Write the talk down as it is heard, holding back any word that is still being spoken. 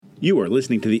You are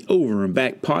listening to the Over and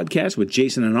Back podcast with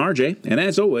Jason and RJ, and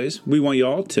as always, we want you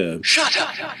all to shut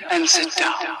up and sit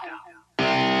down.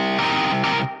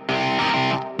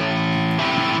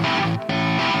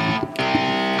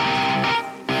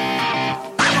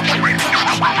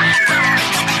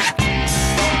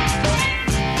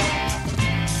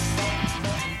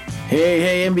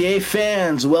 Hey, NBA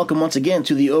fans, welcome once again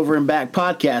to the Over and Back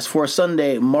podcast for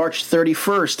Sunday, March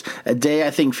 31st, a day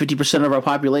I think 50% of our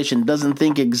population doesn't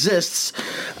think exists.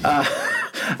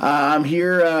 I'm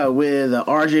here with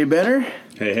RJ Benner.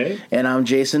 Hey. And I'm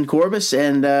Jason Corbis,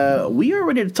 and we are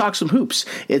ready to talk some hoops.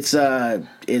 It's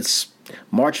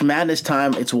March Madness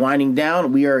time. It's winding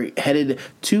down. We are headed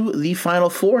to the Final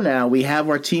Four now. We have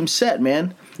our team set,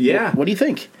 man. Yeah. What do you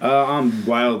think? I'm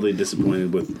wildly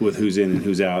disappointed with who's in and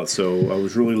who's out. So I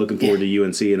was really looking forward to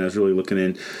UNC, and I was really looking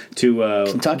into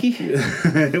Kentucky.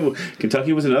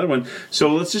 Kentucky was another one.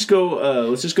 So let's just go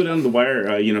down to the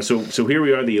wire. So here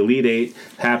we are. The Elite Eight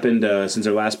happened since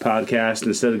our last podcast.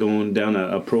 Instead of going down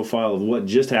a profile of what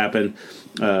just happened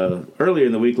earlier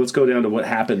in the week, let's go down to what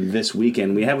happened this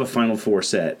weekend. We have a Final Four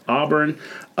set. Auburn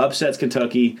upsets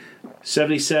Kentucky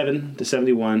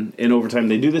 77-71 in overtime.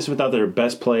 They do this without their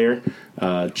best player,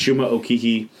 Chuma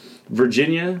Okeke.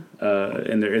 Virginia,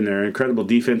 and their incredible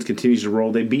defense continues to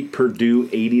roll. They beat Purdue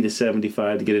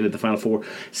 80-75 to get into the Final Four.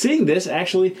 Seeing this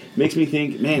actually makes me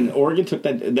think, man, Oregon took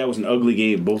that. That was an ugly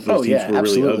game. Both of those teams were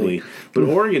absolutely. really ugly. But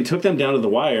Oregon took them down to the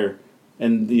wire.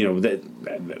 And,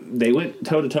 they went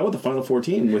toe-to-toe with the Final Four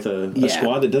team with a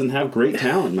squad that doesn't have great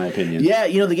talent, in my opinion. Yeah,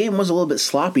 the game was a little bit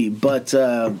sloppy, but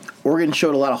Oregon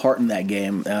showed a lot of heart in that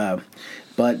game.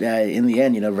 But in the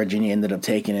end, Virginia ended up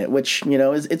taking it, which,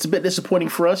 it's a bit disappointing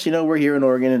for us. We're here in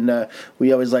Oregon, and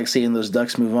we always like seeing those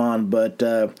Ducks move on. But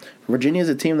Virginia is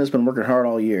a team that's been working hard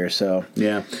all year. So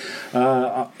yeah.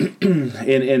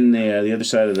 In the other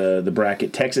side of the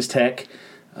bracket, Texas Tech.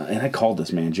 And I called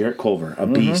this, man, Jarrett Culver, a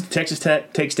beast. Texas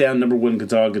Tech takes down number one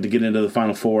Gonzaga to get into the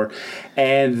Final Four.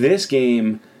 And this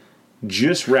game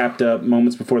just wrapped up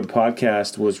moments before the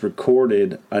podcast was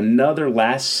recorded. Another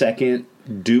last-second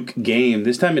Duke game.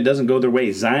 This time it doesn't go their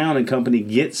way. Zion and company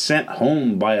get sent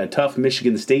home by a tough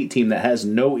Michigan State team that has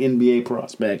no NBA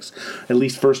prospects, at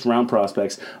least first-round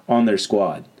prospects, on their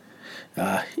squad.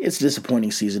 It's a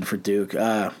disappointing season for Duke.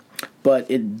 But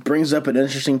it brings up an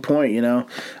interesting point,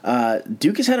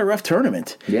 Duke has had a rough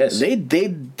tournament. Yes. They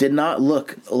did not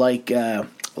look like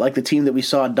the team that we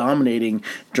saw dominating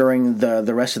during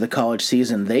the rest of the college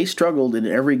season. They struggled in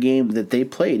every game that they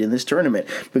played in this tournament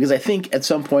because I think at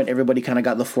some point everybody kind of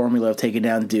got the formula of taking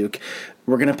down Duke.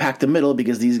 We're going to pack the middle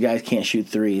because these guys can't shoot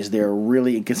threes. They're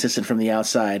really inconsistent from the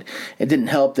outside. It didn't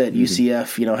help that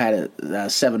UCF, had a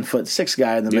 7'6"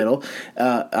 guy in the middle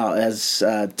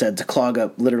to clog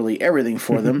up literally everything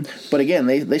for them. But again,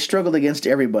 they struggled against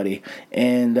everybody.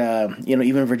 And,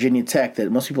 even Virginia Tech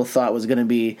that most people thought was going to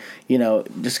be,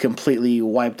 just completely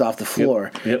wiped off the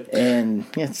floor. Yep. And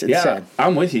it's sad.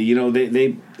 I'm with you.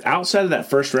 They outside of that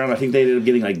first round, I think they ended up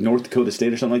getting like North Dakota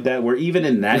State or something like that, where even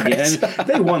in that game,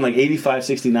 they won like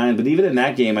 85-69, but even in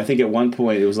that game, I think at one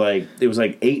point it was like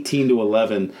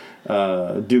 18-11.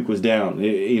 Duke was down.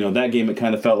 That game it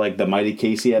kind of felt like the mighty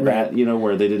Casey at bat,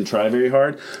 where they didn't try very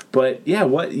hard. But yeah,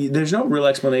 there's no real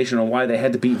explanation on why they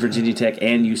had to beat Virginia Tech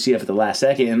and UCF at the last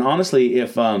second. And honestly,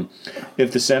 if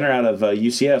the center out of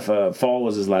UCF, Fall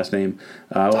was his last name,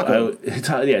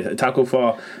 Taco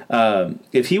Fall,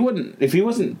 if he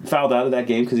wasn't fouled out of that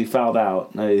game because he fouled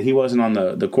out, he wasn't on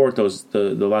the court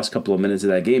the last couple of minutes of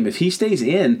that game. If he stays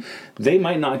they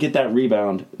might not get that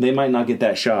rebound. They might not get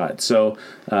that shot. So.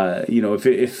 I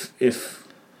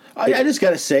just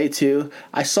gotta say too,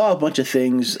 I saw a bunch of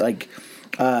things like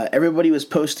everybody was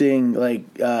posting like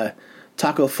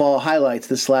Taco Fall highlights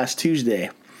this last Tuesday.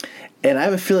 And I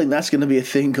have a feeling that's going to be a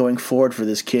thing going forward for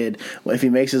this kid if he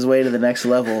makes his way to the next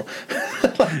level.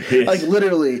 Like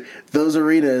literally, those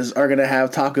arenas are going to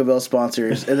have Taco Bell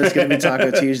sponsors, and it's going to be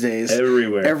Taco Tuesdays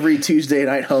everywhere, every Tuesday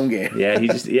night home game. Yeah,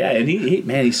 and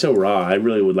he's so raw. I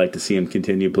really would like to see him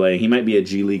continue playing. He might be a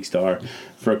G League star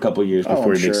for a couple years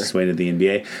before he makes his way to the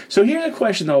NBA. So here's a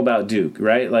question though about Duke,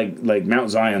 right? Like Mount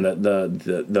Zion,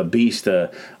 the beast,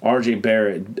 R.J.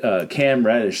 Barrett, Cam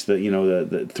Reddish,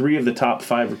 the three of the top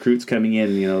 5 recruits coming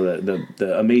in,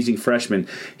 the amazing freshmen.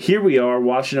 Here we are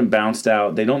watching them bounced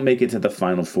out. They don't make it to the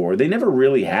Final Four. They never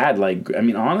really had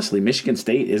honestly, Michigan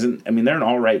State isn't. They're an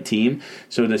all right team.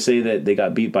 So to say that they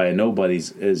got beat by a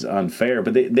nobodies is unfair.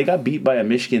 But they got beat by a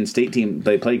Michigan State team.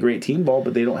 They play great team ball,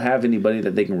 but they don't have anybody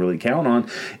that they can really count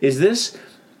on. Is this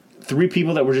three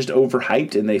people that were just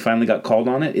overhyped and they finally got called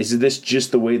on it? Is this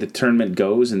just the way the tournament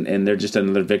goes and they're just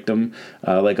another victim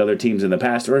like other teams in the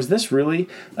past? Or is this really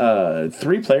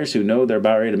three players who know they're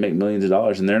about ready to make millions of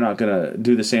dollars and they're not going to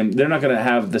do the same? They're not going to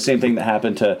have the same thing that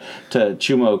happened to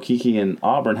Chuma Okeke and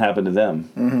Auburn happen to them?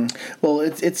 Mm-hmm. Well,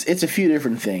 it's a few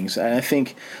different things. And I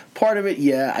think part of it,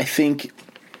 I think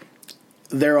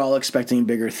they're all expecting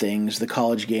bigger things. The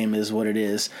college game is what it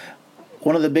is.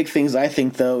 One of the big things I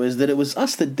think, though, is that it was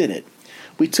us that did it.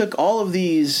 We took all of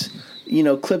these,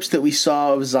 clips that we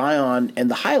saw of Zion and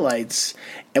the highlights,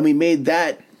 and we made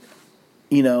that,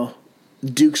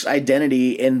 Duke's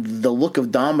identity and the look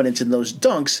of dominance in those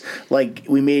dunks. Like,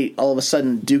 we made all of a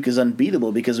sudden Duke is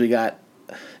unbeatable because we got,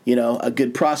 a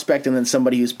good prospect and then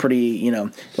somebody who's pretty,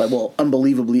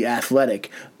 unbelievably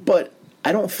athletic. But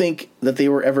I don't think that they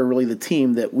were ever really the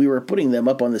team that we were putting them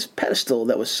up on this pedestal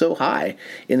that was so high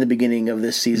in the beginning of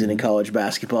this season in college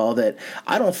basketball that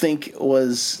I don't think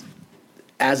was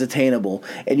as attainable.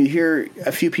 And you hear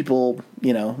a few people,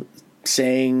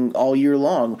 saying all year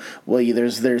long, well,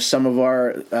 there's some of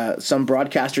our some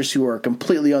broadcasters who are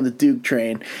completely on the Duke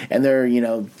train, and they're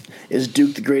is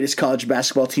Duke the greatest college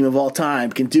basketball team of all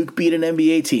time? Can Duke beat an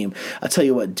NBA team? I'll tell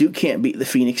you what, Duke can't beat the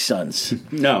Phoenix Suns.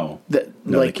 No,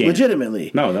 they can't.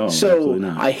 Legitimately. No, so absolutely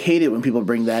not. I hate it when people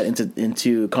bring that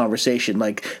into conversation.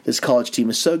 Like, this college team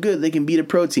is so good they can beat a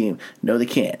pro team. No, they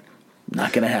can't.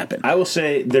 Not going to happen. I will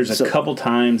say there's a couple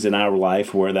times in our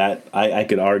life where that I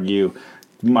could argue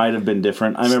might have been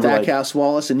different. I remember Stackhouse,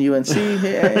 Wallace, and UNC.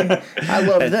 Hey, I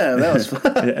love them. That was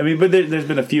fun. I mean, but there's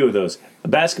been a few of those.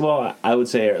 Basketball, I would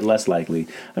say, are less likely.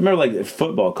 I remember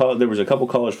football. There was a couple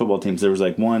college football teams. There was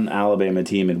one Alabama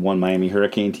team and one Miami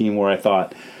Hurricane team where I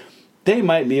thought they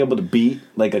might be able to beat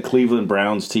a Cleveland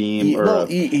Browns team or an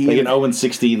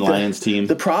 0-16 Lions team.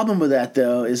 The problem with that,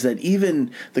 though, is that even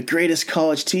the greatest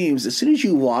college teams, as soon as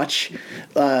you watch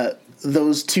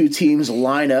those two teams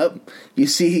line up, you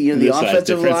see the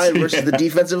offensive line versus the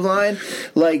defensive line.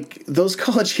 Like, those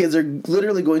college kids are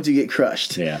literally going to get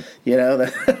crushed. Yeah. Yeah.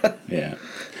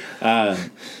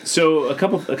 So a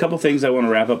couple things I want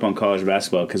to wrap up on college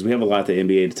basketball because we have a lot the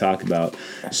NBA to talk about.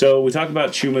 So we talked about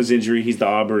Chuma's injury. He's the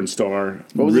Auburn star.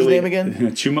 What was his name again?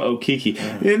 Chuma Okeke.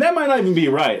 And that might not even be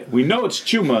right. We know it's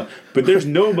Chuma, but there's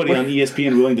nobody on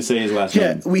ESPN willing to say his last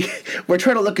name. Yeah, we're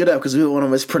trying to look it up because we don't want to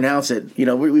mispronounce it.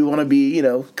 We want to be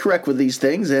correct with these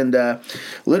things, and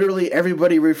literally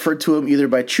everybody referred to him either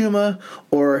by Chuma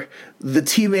or the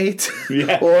teammate.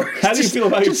 Yeah. Or how do you feel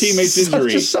about your teammate's injury?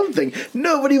 Just something.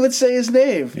 Nobody would say his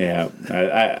name. Yeah.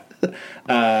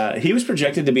 He was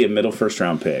projected to be a middle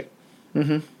first-round pick.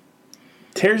 Mm-hmm.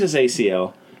 Tears his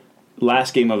ACL,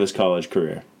 last game of his college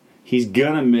career. He's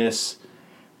gonna miss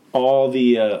all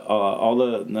the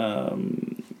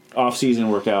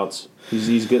off-season workouts.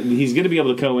 He's going to be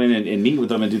able to go in and meet with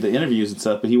them and do the interviews and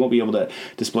stuff, but he won't be able to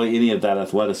display any of that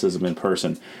athleticism in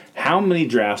person. How many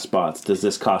draft spots does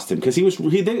this cost him? Because he was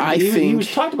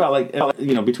talked about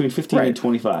between 15 and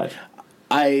 25.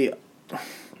 The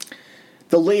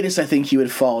latest I think he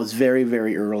would fall is very,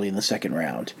 very early in the second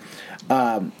round.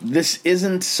 This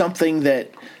isn't something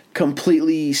that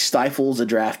completely stifles a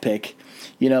draft pick.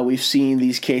 We've seen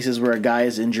these cases where a guy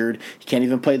is injured. He can't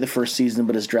even play the first season,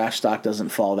 but his draft stock doesn't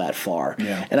fall that far.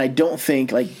 Yeah. And I don't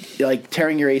think, like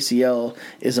tearing your ACL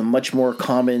is a much more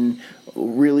common,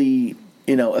 really,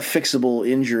 a fixable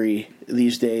injury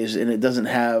these days, and it doesn't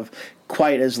have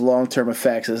quite as long-term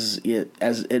effects as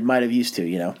it might have used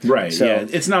to, Right. So, yeah,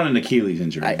 it's not an Achilles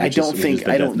injury. I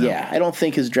don't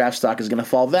think his draft stock is going to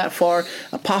fall that far.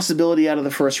 A possibility out of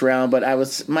the first round, but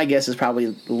my guess is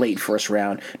probably late first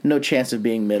round. No chance of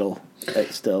being middle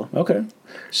still. Okay.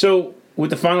 So with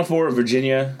the Final Four of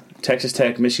Virginia, Texas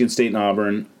Tech, Michigan State, and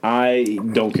Auburn, I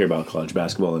don't care about college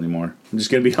basketball anymore. I'm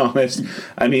just going to be honest.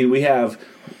 I mean, we have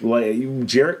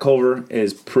Jarrett Culver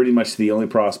is pretty much the only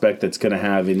prospect that's going to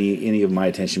have any of my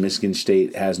attention. Michigan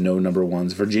State has no number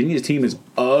ones. Virginia's team is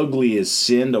ugly as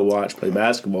sin to watch play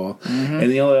basketball. Mm-hmm.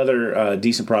 And the only other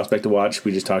decent prospect to watch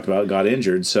we just talked about got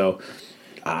injured. So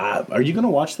are you going to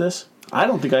watch this? I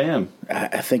don't think I am.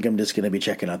 I think I'm just going to be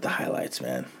checking out the highlights,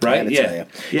 man. Right? Yeah.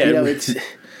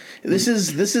 This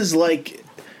is like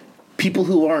people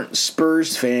who aren't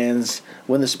Spurs fans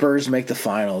when the Spurs make the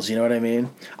finals. You know what I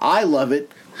mean? I love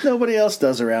it. Nobody else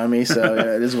does around me, so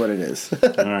it is what it is.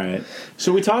 All right.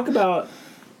 So we talk about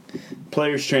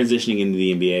players transitioning into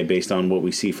the NBA based on what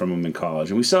we see from them in college.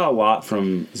 And we saw a lot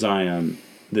from Zion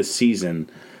this season.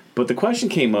 But the question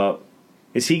came up,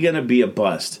 is he going to be a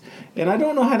bust? And I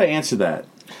don't know how to answer that.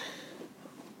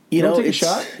 Take a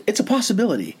shot? It's a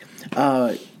possibility.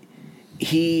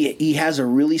 he has a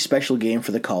really special game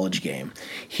for the college game.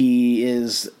 He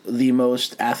is the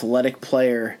most athletic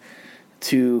player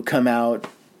to come out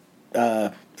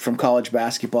from college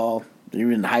basketball,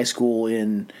 even high school.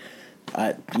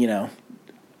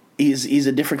 He's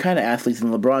a different kind of athlete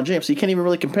than LeBron James. So you can't even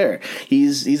really compare.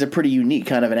 He's a pretty unique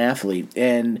kind of an athlete,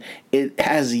 and we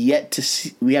have yet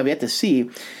to see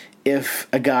if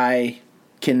a guy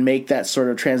can make that sort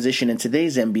of transition in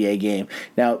today's NBA game.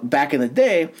 Now, back in the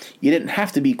day, you didn't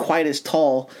have to be quite as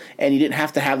tall, and you didn't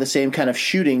have to have the same kind of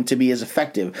shooting to be as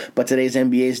effective. But today's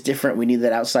NBA is different. We need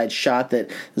that outside shot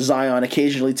that Zion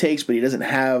occasionally takes, but he doesn't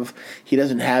have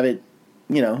it.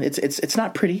 It's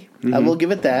not pretty. I will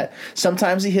give it that.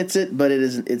 Sometimes he hits it, but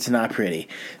it's not pretty.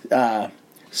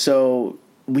 So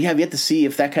we have yet to see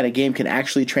if that kind of game can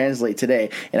actually translate today.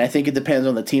 And I think it depends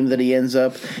on the team that he ends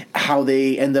up, how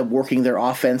they end up working their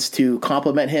offense to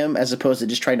complement him as opposed to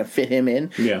just trying to fit him in.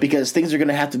 Yeah. Because things are going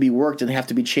to have to be worked and have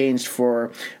to be changed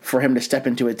for him to step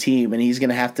into a team. And he's going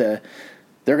to have to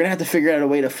 – they're going to have to figure out a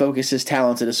way to focus his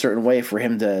talents in a certain way for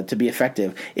him to be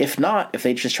effective. If not, if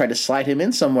they just try to slide him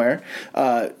in somewhere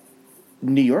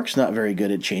New York's not very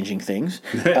good at changing things.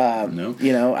 No.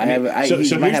 He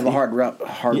might have a hard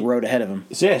road ahead of him.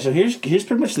 So here's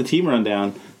pretty much the team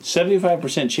rundown.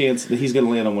 75% chance that he's going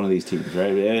to land on one of these teams,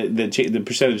 right? The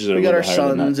percentages are. We got our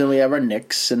Suns and we have our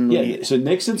Knicks and so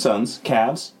Knicks and Suns,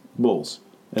 Cavs, Bulls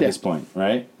at this point,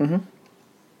 right? Mm-hmm.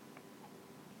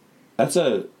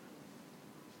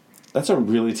 That's a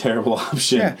really terrible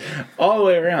option. Yeah. All the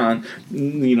way around.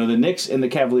 The Knicks and the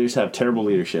Cavaliers have terrible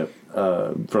leadership.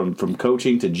 From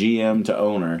coaching to GM to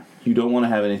owner, you don't want to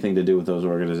have anything to do with those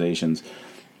organizations.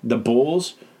 The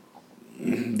Bulls,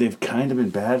 they've kind of been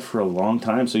bad for a long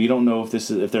time, so you don't know if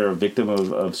they're a victim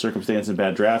of circumstance and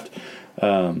bad draft.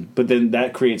 But then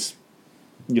that creates,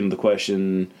 the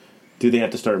question: do they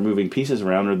have to start moving pieces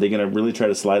around, or are they going to really try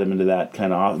to slide them into that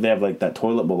kind of? They have like that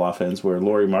toilet bowl offense where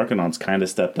Lauri Markkanen's kind of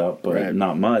stepped up, but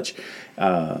not much.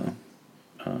 So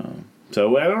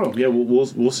I don't know. Yeah,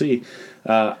 we'll see.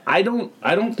 I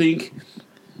don't think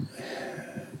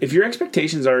if your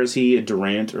expectations are is he a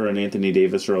Durant or an Anthony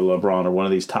Davis or a LeBron or one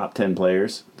of these top 10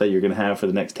 players that you're going to have for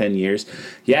the next 10 years,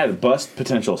 the bust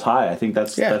potential is high. I think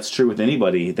that's true with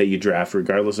anybody that you draft,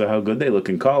 regardless of how good they look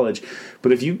in college.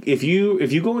 But if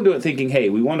you go into it thinking, hey,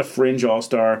 we want a fringe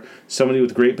all-star, somebody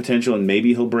with great potential, and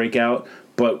maybe he'll break out,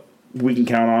 but we can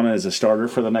count on it as a starter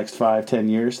for the next 5-10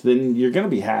 years, then you're going to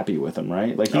be happy with him,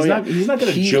 right? Like he's not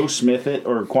going to Joe Smith it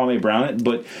or Kwame Brown it,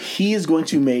 but he is going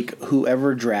to make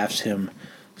whoever drafts him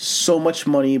so much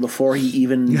money before he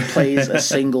even plays a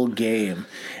single game.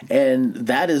 And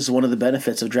that is one of the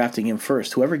benefits of drafting him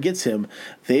first. Whoever gets him,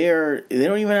 they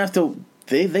don't even have to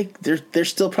they're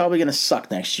still probably going to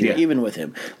suck next year, even with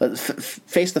him. Let's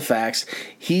face the facts.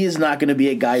 He is not going to be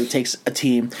a guy who takes a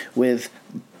team with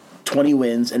 20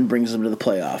 wins and brings them to the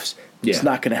playoffs. Yeah. It's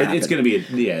not going to happen. It's going to be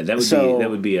that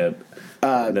would be a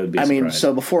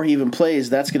so before he even plays,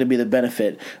 that's going to be the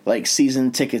benefit. Like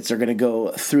season tickets are going to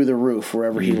go through the roof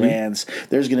wherever he lands.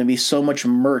 There's going to be so much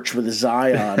merch with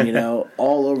Zion,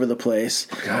 all over the place.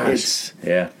 Gosh,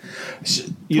 wouldn't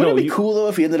it be cool though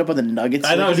if he ended up on the Nuggets?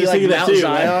 I know, I was just thinking that too.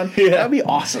 Zion. Yeah. That'd be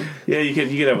awesome. Yeah, you could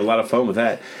have a lot of fun with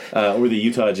that, or the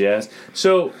Utah Jazz.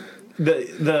 So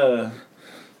the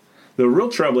real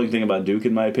troubling thing about Duke,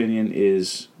 in my opinion,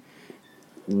 is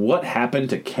what happened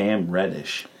to Cam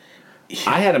Reddish.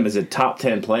 I had him as a top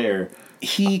 10 player.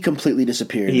 He completely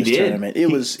disappeared in this tournament. It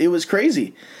was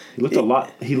crazy. He looked a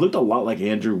lot like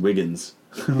Andrew Wiggins.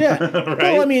 Yeah. Right?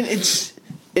 Well, I mean,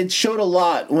 it showed a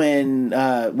lot when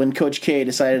Coach K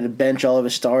decided to bench all of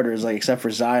his starters, except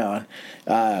for Zion,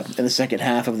 in the second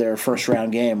half of their first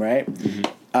round game. Right.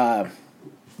 Mm-hmm.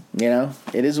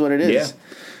 It is what it is. Yeah.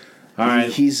 All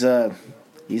right. He's got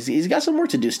some work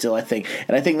to do still, I think.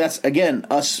 And I think that's, again,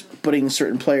 us putting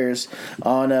certain players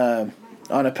on a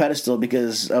pedestal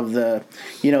because of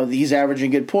he's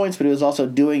averaging good points, but he was also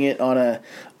doing it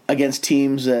against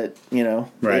teams that,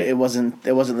 right. it wasn't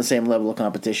the same level of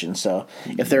competition. So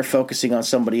if they're focusing on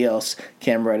somebody else,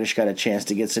 Cam Reddish got a chance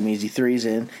to get some easy threes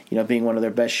in, being one of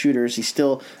their best shooters.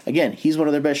 He's one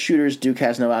of their best shooters. Duke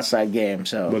has no outside game.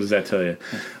 So what does that tell you?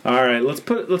 All right, let's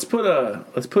put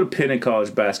a pin in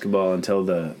college basketball until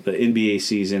the NBA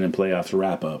season and playoffs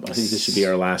wrap up. I think this should be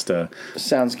our last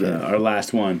sounds good. Our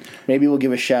last one. Maybe we'll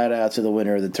give a shout out to the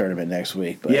winner of the tournament next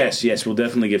week. But yes, we'll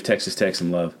definitely give Texas Tech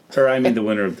some love. Or I mean the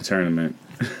winner of the tournament.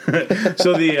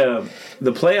 So the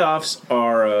playoffs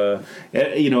are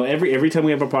every time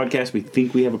we have a podcast we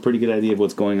think we have a pretty good idea of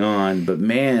what's going on, but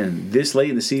man, this late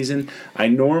in the season I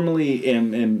normally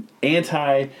am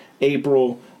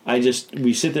anti-April.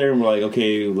 we sit there and we're like,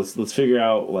 okay, let's figure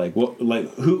out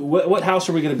what house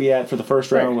are we going to be at for the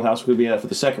first round, what house are we going to be at for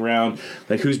the second round,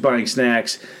 like who's buying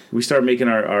snacks. We start making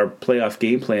our playoff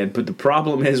game plan, but the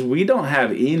problem is we don't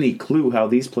have any clue how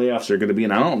these playoffs are going to be,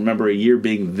 and I don't remember a year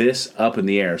being this up in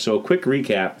the air. So a quick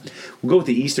recap: we'll go with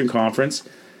the Eastern Conference,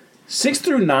 6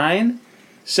 through 9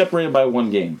 separated by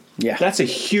one game. Yeah, that's a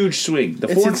huge swing.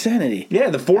 It's insanity. Yeah,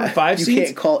 the 4 and 5 seeds. You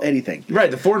can't call anything. Right,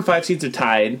 the 4 and 5 seeds are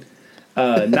tied.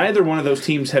 Neither one of those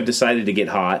teams have decided to get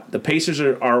hot. The Pacers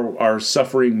are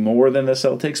suffering more than the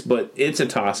Celtics, but it's a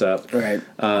toss-up. Right.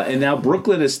 And now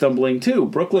Brooklyn is stumbling too.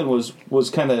 Brooklyn was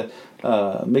kind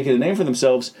of making a name for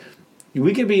themselves.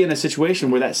 We could be in a situation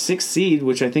where that 6th seed,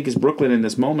 which I think is Brooklyn in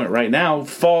this moment right now,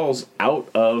 falls out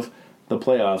of the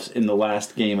playoffs in the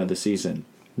last game of the season.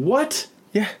 What?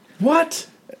 Yeah. What?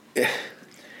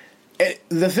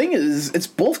 The thing is, it's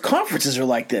both conferences are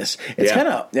like this. It's kind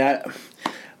of...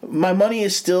 my money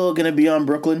is still going to be on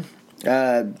Brooklyn.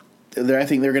 I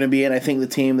think they're going to be in. I think the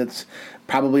team that's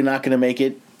probably not going to make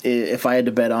it, if I had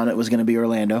to bet on it, was going to be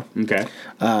Orlando. Okay.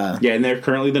 And they're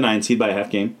currently the 9 seed by a half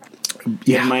game.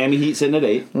 Yeah. Miami Heat sitting at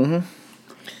 8. Mm-hmm.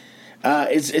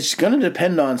 It's going to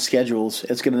depend on schedules.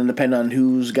 It's going to depend on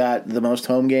who's got the most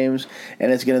home games,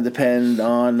 and it's going to depend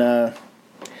on,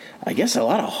 I guess, a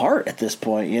lot of heart at this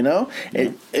point. You know,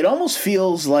 it almost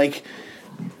feels like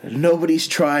nobody's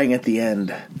trying at the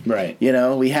end. Right. You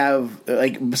know, we have,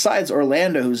 besides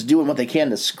Orlando, who's doing what they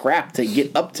can to scrap to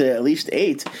get up to at least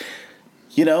 8,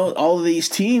 you know, all of these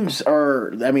teams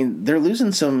are, they're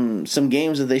losing some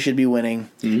games that they should be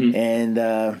winning. Mm-hmm.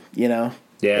 And, you know,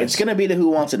 it's going to be the who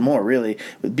wants it more, really.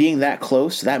 With being that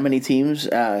close, that many teams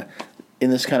in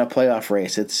this kind of playoff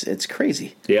race, it's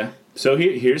crazy. Yeah. So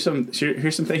here's some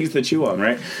things to chew on,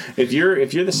 right? If you're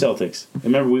the Celtics,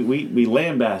 remember we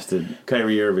lambasted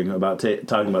Kyrie Irving about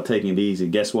talking about taking it easy.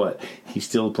 Guess what? He's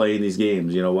still playing these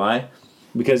games. You know why?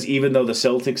 Because even though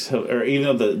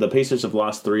the Pacers have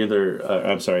lost 7 of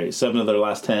their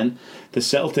last 10, the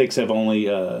Celtics have only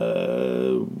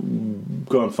gone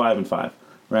 5-5.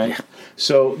 Right,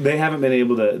 so they haven't been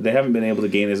able to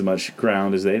gain as much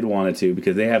ground as they'd wanted to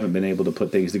because they haven't been able to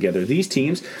put things together. These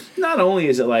teams, not only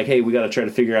is it like, hey, we got to try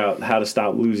to figure out how to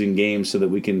stop losing games so that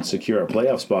we can secure our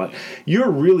playoff spot.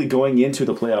 You're really going into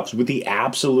the playoffs with the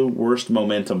absolute worst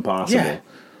momentum possible. Yeah.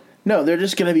 No, they're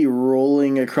just going to be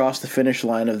rolling across the finish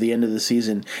line of the end of the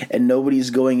season, and nobody's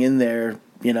going in there,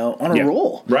 you know, on a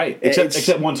roll. Right.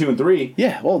 Except 1, 2, and 3.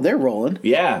 Yeah. Well, they're rolling.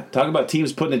 Yeah. Talk about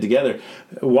teams putting it together.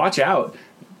 Watch out.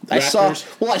 I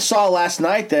saw last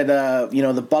night that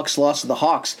the Bucks lost to the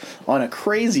Hawks on a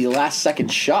crazy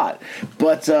last-second shot.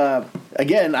 But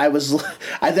again, I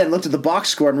then looked at the box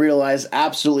score and realized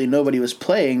absolutely nobody was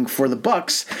playing for the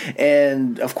Bucks,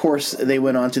 and of course they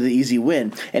went on to the easy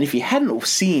win. And if you hadn't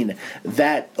seen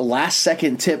that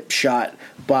last-second tip shot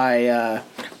by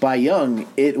Young,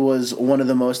 it was one of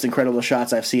the most incredible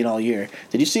shots I've seen all year.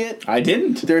 Did you see it? I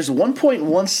didn't. There's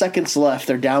 1.1 seconds left.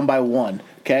 They're down by 1.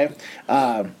 Okay.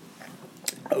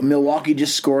 Milwaukee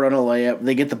just scored on a layup.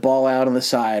 They get the ball out on the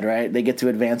side, right? They get to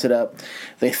advance it up.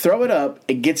 They throw it up.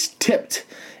 It gets tipped.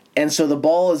 And so the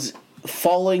ball is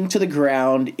falling to the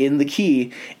ground in the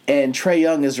key, and Trae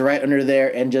Young is right under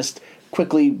there and just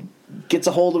quickly gets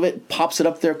a hold of it, pops it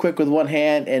up there quick with one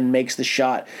hand, and makes the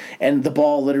shot. And the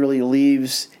ball literally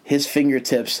leaves his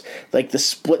fingertips like the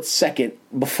split second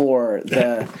before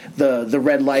the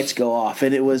red lights go off.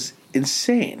 And it was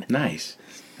insane. Nice.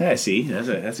 Yeah, see, that's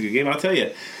a good game. I'll tell you,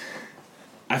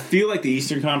 I feel like the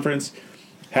Eastern Conference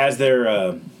has their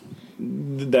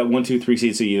that 1, 2, 3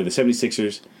 seeds. So the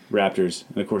 76ers, Raptors,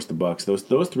 and of course the Bucks. Those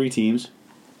 3 teams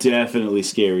definitely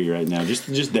scary right now.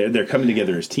 Just they're coming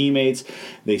together as teammates.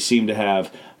 They seem to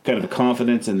have kind of a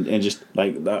confidence and just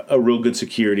like a real good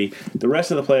security. The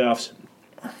rest of the playoffs.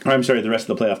 The rest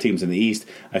of the playoff teams in the East,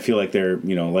 I feel like they're,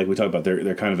 like we talked about,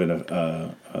 they're kind of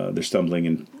in they're stumbling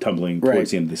and tumbling towards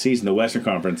the end of the season. The Western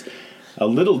Conference, a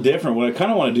little different. What I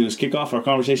kind of want to do is kick off our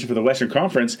conversation for the Western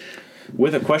Conference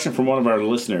with a question from one of our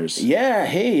listeners. Yeah,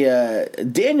 hey,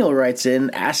 Daniel writes in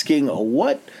asking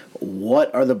what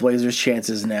are the Blazers'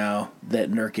 chances now that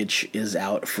Nurkic is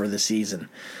out for the season?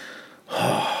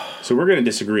 So we're going to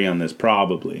disagree on this,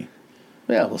 probably.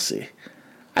 Yeah, we'll see.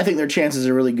 I think their chances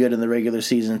are really good in the regular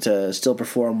season to still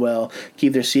perform well,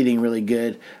 keep their seeding really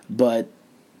good, but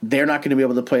they're not going to be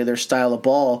able to play their style of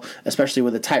ball, especially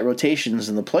with the tight rotations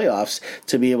in the playoffs,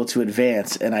 to be able to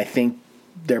advance. And I think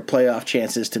their playoff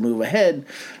chances to move ahead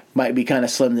might be kind of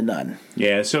slim to none.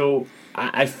 Yeah, so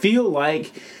I feel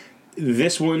like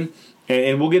this one,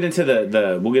 And we'll get into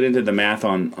the math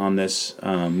on this.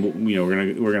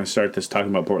 We're gonna start this talking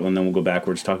about Portland, then we'll go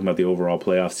backwards talking about the overall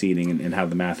playoff seeding and how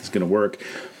the math is going to work.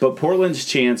 But Portland's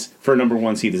chance for a number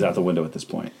 1 seed is out the window at this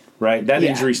point. Right, that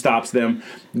injury stops them.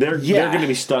 They're going to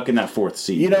be stuck in that 4th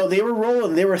seed. They were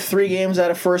rolling. They were 3 games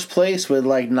out of first place with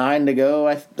like 9 to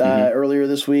go earlier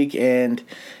this week, and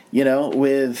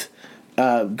with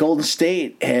Golden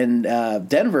State and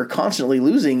Denver constantly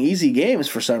losing easy games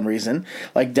for some reason.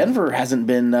 Like Denver hasn't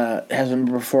been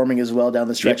performing as well down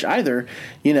the stretch either.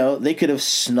 They could have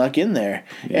snuck in there,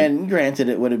 and granted,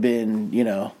 it would have been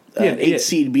 8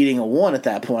 seed beating a 1 at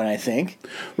that point. I think.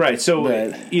 Right.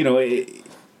 So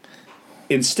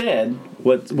instead,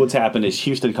 what's happened is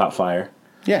Houston caught fire.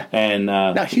 Yeah. And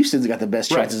now Houston's got the best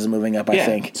chances of moving up, I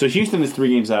think. So Houston is 3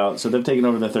 games out, so they've taken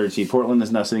over the 3rd seed. Portland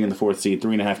is now sitting in the 4th seed,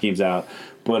 3.5 games out.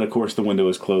 But of course, the window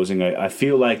is closing. I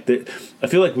feel like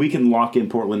we can lock in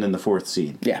Portland in the 4th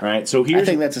seed. Yeah. Right. So I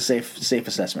think that's a safe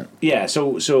assessment. Yeah.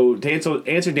 So to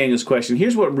answer Daniel's question,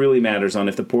 here's what really matters on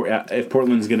if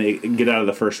Portland's going to get out of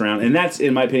the first round, and that's,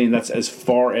 in my opinion, that's as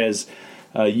far as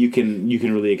you can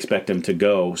really expect them to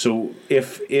go. So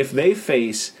if they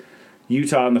face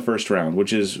Utah in the first round,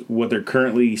 which is what they're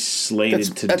currently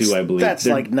slated to do, I believe that's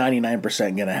like 99%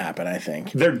 going to happen. I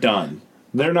think they're done.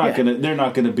 They're not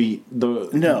gonna beat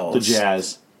the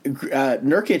Jazz.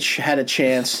 Nurkic had a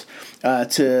chance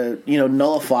to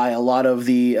nullify a lot of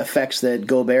the effects that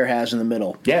Gobert has in the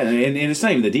middle. Yeah, and it's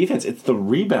not even the defense; it's the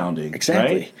rebounding.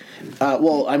 Exactly. Right?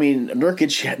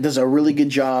 Nurkic does a really good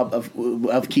job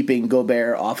of keeping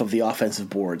Gobert off of the offensive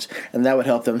boards, and that would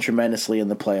help them tremendously in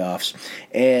the playoffs.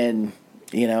 And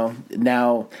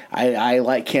now I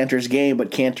like Kanter's game,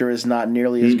 but Kanter is not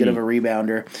nearly as good of a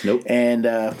rebounder. Nope. And,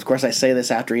 of course, I say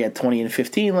this after he had 20 and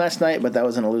 15 last night, but that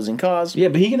was in a losing cause. Yeah,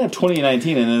 but he can have 20 and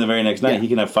 19, and then the very next night he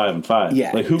can have 5 and 5.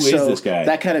 Yeah. Like, who is this guy?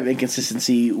 That kind of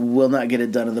inconsistency will not get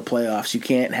it done in the playoffs. You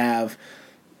can't have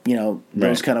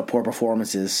those kind of poor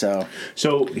performances. So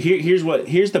here's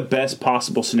the best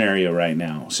possible scenario right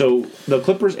now. So the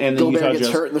Clippers and the Gobert Utah gets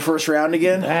Jazz hurt in the first round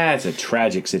again. That's a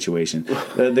tragic situation.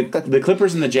 The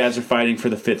Clippers and the Jazz are fighting for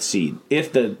the 5th seed.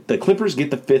 If the Clippers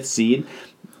get the 5th seed,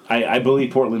 I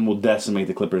believe Portland will decimate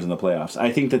the Clippers in the playoffs.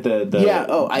 I think that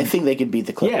I think they could beat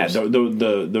the Clippers. Yeah,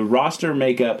 the roster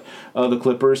makeup of the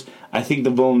Clippers, I think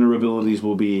the vulnerabilities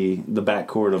will be the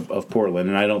backcourt of Portland,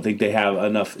 and I don't think they have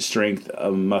enough strength,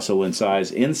 muscle, and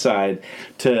size inside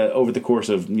to, over the course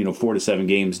of 4 to 7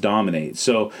 games, dominate.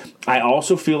 So I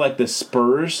also feel like the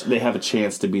Spurs, they have a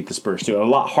chance to beat the Spurs too. A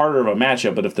lot harder of a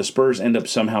matchup, but if the Spurs end up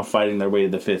somehow fighting their way to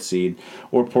the 5th seed,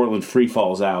 or Portland free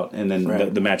falls out, and then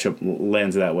the matchup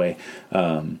lands that way,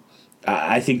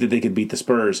 I think that they could beat the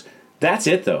Spurs. That's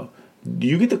it, though.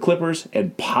 You get the Clippers,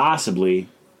 and possibly,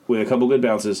 with a couple good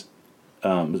bounces,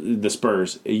 the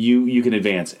Spurs, you can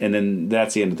advance, and then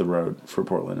that's the end of the road for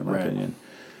Portland, in my opinion.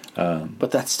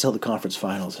 But that's still the conference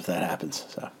finals if that happens.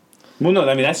 So. Well, no,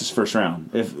 I mean that's his first round.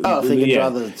 If they can draw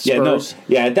the Spurs.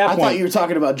 At that point, I thought you were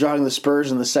talking about drawing the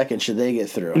Spurs in the second. Should they get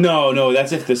through? No,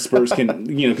 that's if the Spurs can,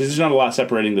 because there's not a lot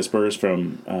separating the Spurs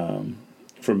from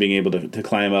being able to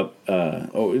climb up.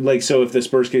 So if the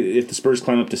Spurs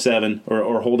climb up to 7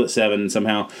 or hold at 7, and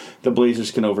somehow the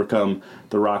Blazers can overcome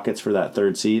the Rockets for that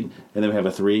 3rd seed, and then we have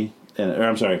a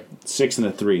 6 and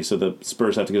a 3. So the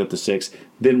Spurs have to get up to 6.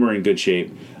 Then we're in good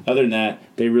shape. Other than that,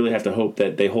 they really have to hope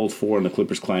that they hold 4 and the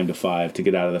Clippers climb to 5 to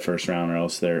get out of the first round, or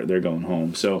else they're going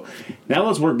home. So now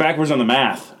let's work backwards on the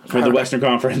math for the Western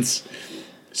Conference.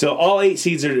 So all 8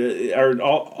 seeds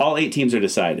all 8 teams are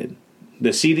decided.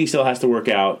 The seeding still has to work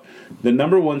out. The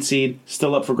number 1 seed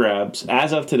still up for grabs.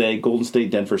 As of today, Golden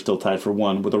State, Denver still tied for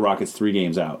 1 with the Rockets 3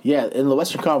 games out. Yeah, in the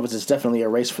Western Conference, it's definitely a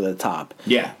race for the top.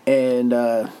 Yeah, and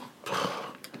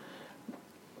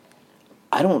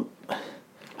I don't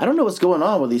know what's going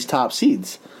on with these top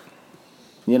seeds.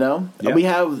 Yeah.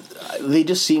 They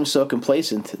just seem so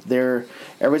complacent.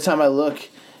 Every time I look,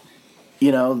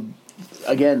 again,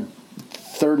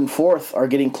 3rd and 4th are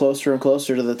getting closer and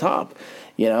closer to the top.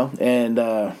 And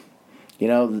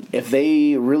if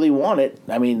they really want it,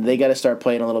 I mean, they got to start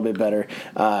playing a little bit better.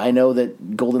 I know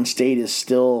that Golden State is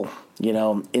still,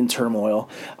 in turmoil.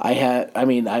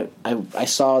 I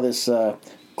saw this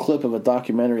clip of a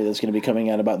documentary that's going to be coming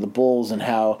out about the Bulls and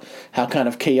how kind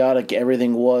of chaotic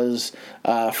everything was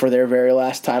for their very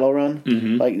last title run.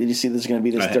 Mm-hmm. Like, did you see there's going to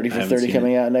be this 30 for 30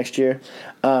 coming out next year?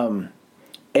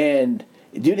 And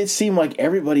dude, it seemed like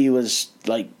everybody was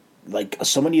like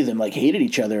so many of them hated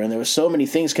each other, and there was so many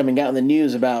things coming out in the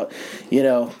news about,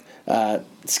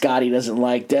 Scotty doesn't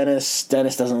like Dennis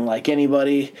doesn't like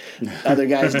anybody, other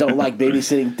guys don't like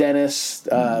babysitting Dennis,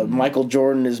 Michael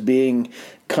Jordan is being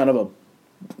kind of a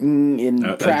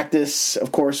in practice.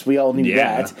 Of course, we all knew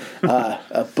that.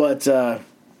 But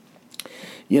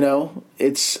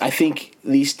I think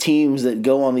these teams that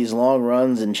go on these long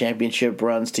runs and championship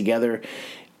runs together,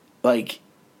 like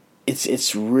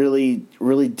it's really,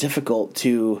 really difficult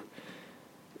to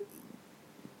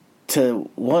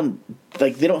one,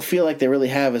 like they don't feel like they really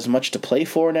have as much to play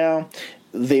for now.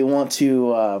 They want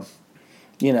to,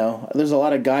 there's a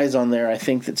lot of guys on there I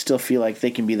think that still feel like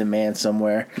they can be the man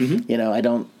somewhere. I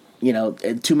don't.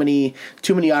 Too many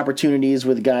opportunities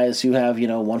with guys who have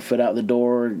 1 foot out the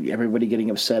door. Everybody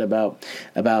getting upset about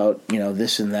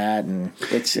this and that, and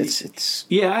it's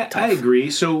I agree.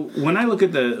 So when I look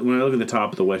at the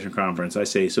top of the Western Conference, I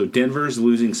say Denver's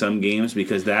losing some games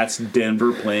because that's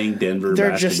Denver playing Denver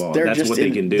basketball. That's what they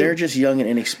can do. They're just young and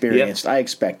inexperienced. Yep. I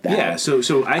expect that. Yeah.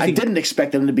 So I didn't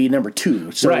expect them to be number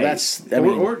 2. So right. That's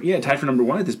tied for number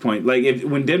 1 at this point. Like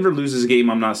when Denver loses a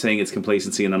game, I'm not saying it's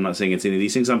complacency, and I'm not saying it's any of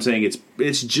these things. I'm saying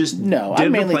it's just no. Denver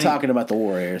I'm mainly playing. Talking about the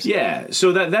Warriors. Yeah,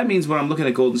 so that means when I'm looking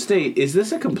at Golden State, is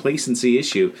this a complacency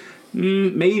issue?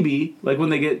 Maybe, like when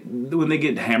they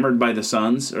get hammered by the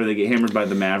Suns or they get hammered by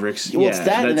the Mavericks. Well, it's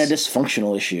that and a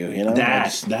dysfunctional issue.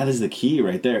 That is the key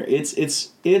right there. It's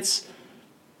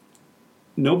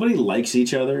nobody likes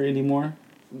each other anymore.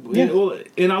 Yeah.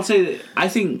 And I'll say that I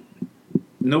think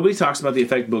nobody talks about the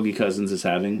effect Boogie Cousins is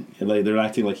having. Like they're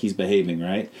acting like he's behaving,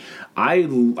 right? I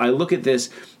look at this.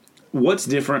 What's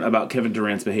different about Kevin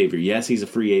Durant's behavior? Yes, he's a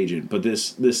free agent, but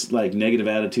this like negative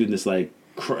attitude and this like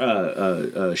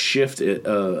shift,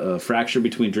 fracture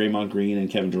between Draymond Green and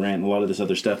Kevin Durant and a lot of this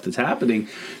other stuff that's happening.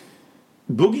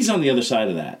 Boogie's on the other side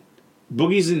of that.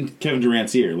 Boogie's in Kevin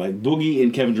Durant's ear. Like Boogie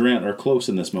and Kevin Durant are close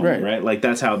in this moment, right? Like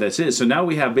that's how this is. So now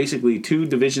we have basically 2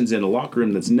 divisions in a locker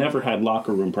room that's never had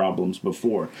locker room problems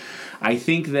before. I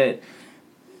think that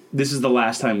this is the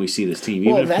last time we see this team,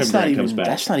 even if Kevin Durant comes back.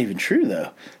 That's not even true,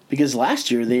 though. Because last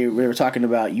year they were talking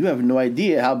about you have no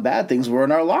idea how bad things were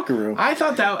in our locker room. I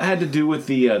thought that had to do with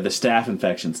the staph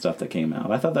infection stuff that came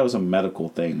out. I thought that was a medical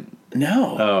thing.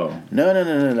 No. Oh.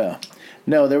 No.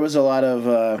 No, there was a lot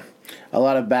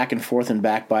of back and forth and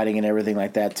backbiting and everything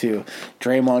like that too.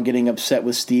 Draymond getting upset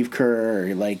with Steve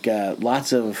Kerr, like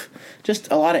lots of just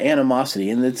a lot of animosity,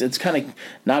 and it's kind of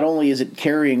not only is it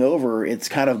carrying over, it's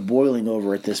kind of boiling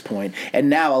over at this point. And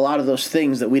now a lot of those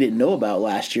things that we didn't know about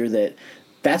last year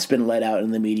that's been let out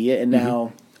in the media, and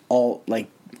now all like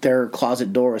their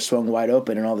closet door is swung wide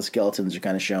open, and all the skeletons are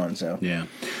kind of showing. So yeah,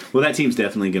 well, that team's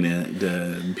definitely going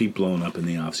to be blown up in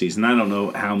the offseason. I don't know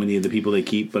how many of the people they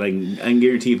keep, but I can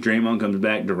guarantee if Draymond comes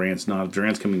back, Durant's not. If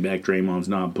Durant's coming back, Draymond's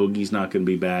not. Boogie's not going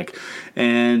to be back,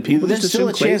 and people there's just still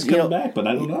assume Clay's coming back, but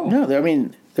I don't know. No, I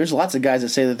mean, there's lots of guys that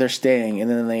say that they're staying, and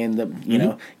then they end up,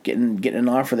 getting an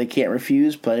offer they can't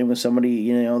refuse, playing with somebody,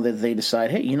 that they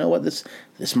decide, hey, you know what, this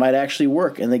might actually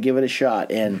work, and they give it a shot.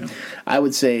 And I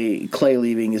would say Clay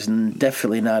leaving is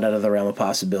definitely not out of the realm of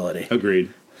possibility.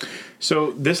 Agreed.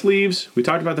 So this leaves, we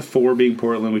talked about the 4 being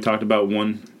Portland, we talked about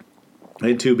 1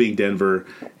 and 2 being Denver,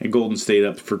 and Golden State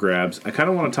up for grabs. I kind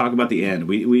of want to talk about the end.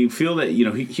 We feel that,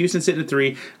 Houston's sitting at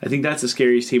 3. I think that's the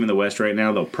scariest team in the West right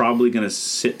now. They're probably going to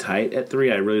sit tight at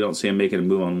 3. I really don't see them making a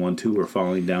move on 1, 2, or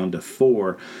falling down to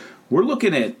 4. We're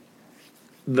looking at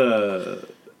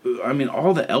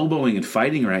all the elbowing and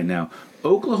fighting right now.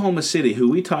 Oklahoma City, who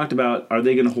we talked about, are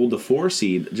they going to hold the 4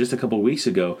 seed just a couple of weeks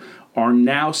ago, are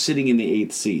now sitting in the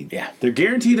 8th seed. Yeah. They're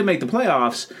guaranteed to make the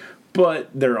playoffs, but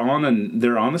they're on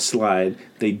a slide.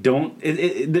 They don't.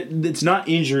 It's not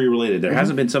injury related. There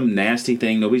hasn't been some nasty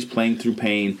thing. Nobody's playing through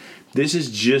pain. This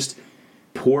is just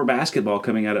poor basketball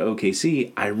coming out of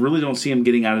OKC. I really don't see them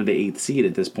getting out of the 8th seed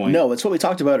at this point. No, it's what we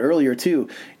talked about earlier too.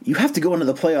 You have to go into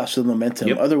the playoffs with momentum.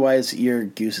 Yep. Otherwise, your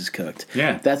goose is cooked.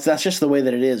 Yeah, that's just the way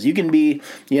that it is. You can be,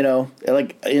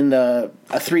 like in a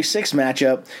 3-6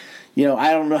 matchup.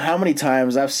 I don't know how many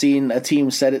times I've seen a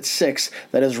team set at 6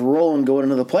 that is rolling going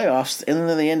into the playoffs, and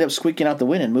then they end up squeaking out the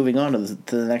win and moving on to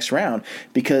the next round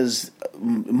because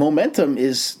momentum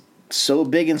is so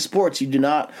big in sports. You do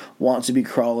not want to be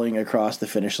crawling across the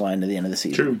finish line to the end of the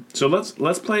season. True. So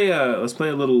let's play a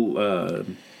little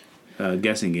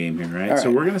guessing game here, right?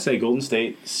 So we're gonna say Golden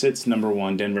State sits number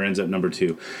 1, Denver ends up number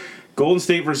 2. Golden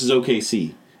State versus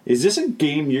OKC. Is this a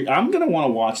game I'm gonna want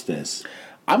to watch this?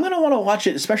 I'm going to want to watch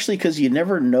it, especially because you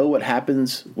never know what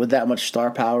happens with that much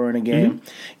star power in a game.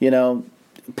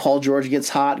 Paul George gets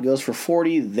hot, goes for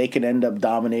 40, they could end up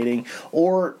dominating.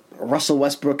 Or Russell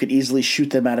Westbrook could easily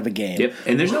shoot them out of a game. Yep,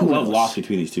 and there's no love lost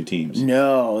between these 2 teams.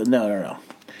 No.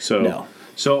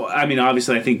 So,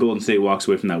 obviously, I think Golden State walks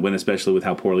away from that win, especially with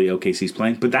how poorly OKC's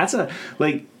playing. But that's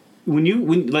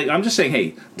I'm just saying,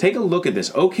 hey, take a look at this.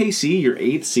 OKC, your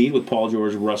 8th seed with Paul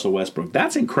George, Russell Westbrook.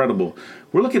 That's incredible.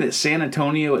 We're looking at San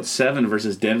Antonio at 7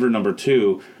 versus Denver number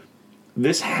 2.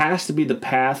 This has to be the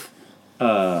path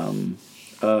of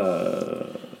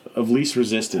least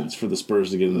resistance for the Spurs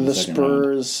to get into the second round.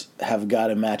 The Spurs have got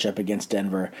to match up against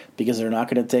Denver because they're not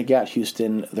going to take out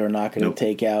Houston. They're not going to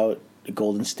take out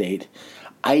Golden State.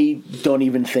 I don't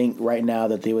even think right now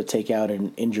that they would take out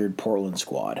an injured Portland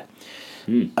squad.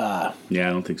 Yeah, I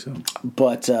don't think so.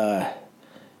 But,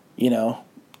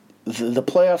 the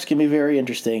playoffs can be very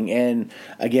interesting. And,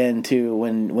 again, too,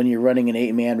 when you're running an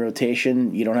 8-man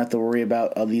rotation, you don't have to worry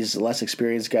about all these less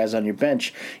experienced guys on your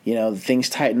bench. Things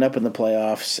tighten up in the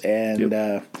playoffs. And,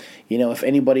 if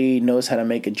anybody knows how to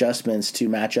make adjustments to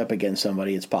match up against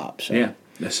somebody, it's Pop. So. Yeah.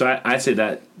 So I'd say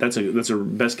that's a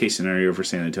best case scenario for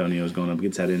San Antonio is going up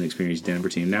against that inexperienced Denver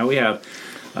team. Now we have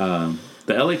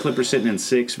the LA Clippers sitting in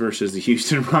 6 versus the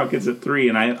Houston Rockets at 3,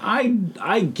 and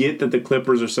I get that the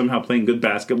Clippers are somehow playing good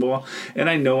basketball, and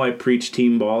I know I preach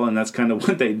team ball, and that's kind of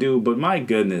what they do. But my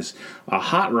goodness, a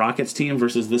hot Rockets team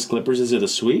versus this Clippers, is it a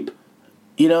sweep?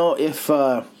 If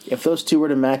those two were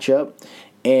to match up,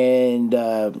 and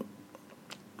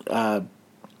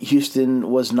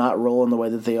Houston was not rolling the way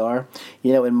that they are,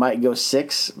 it might go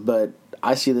 6, but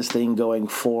I see this thing going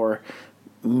 4,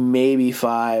 maybe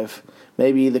 5.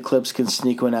 Maybe the Clips can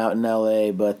sneak one out in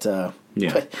L.A., but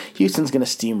Houston's going to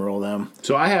steamroll them.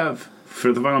 So I have,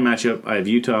 for the final matchup, I have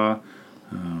Utah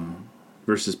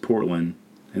versus Portland,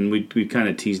 and we kind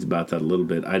of teased about that a little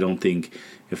bit. I don't think,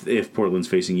 if Portland's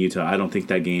facing Utah, I don't think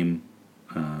that game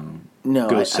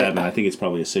goes 7. I think it's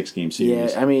probably a 6-game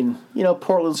series. Yeah, I mean,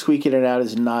 Portland squeaking it out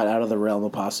is not out of the realm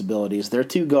of possibilities. Their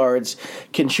 2 guards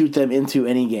can shoot them into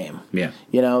any game. Yeah.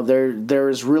 There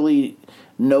is really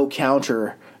no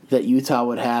counter that Utah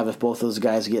would have if both those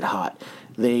guys get hot.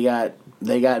 They got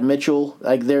Mitchell.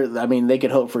 They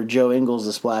could hope for Joe Ingles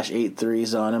to splash 8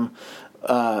 threes on him.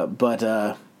 But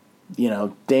Dame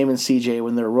and CJ,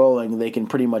 when they're rolling, they can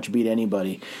pretty much beat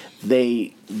anybody.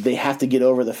 They have to get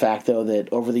over the fact, though,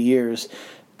 that over the years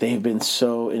they've been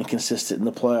so inconsistent in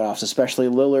the playoffs, especially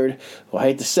Lillard. Well, I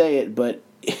hate to say it, but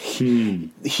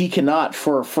he cannot,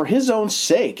 for his own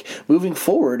sake, moving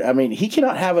forward, he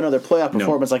cannot have another playoff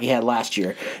performance like he had last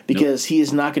year because he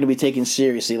is not going to be taken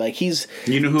seriously. Like he's,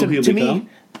 who he'll become?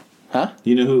 Huh?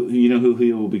 You know who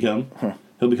he will become? Huh.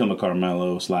 He'll become a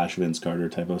Carmelo / Vince Carter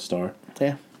type of star.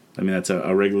 Yeah. That's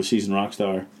a regular season rock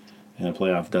star and a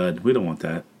playoff dud. We don't want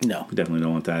that. No. We definitely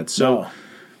don't want that. So,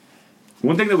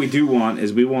 one thing that we do want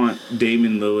is we want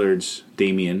Damian Lillard's,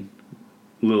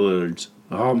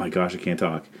 oh my gosh, I can't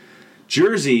talk,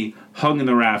 jersey hung in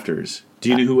the rafters. Do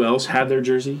you know who else had their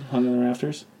jersey hung in the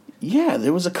rafters? Yeah,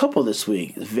 there was a couple this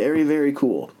week. Very, very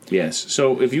cool. Yes.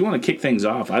 So if you want to kick things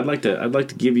off, I'd like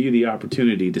to give you the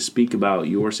opportunity to speak about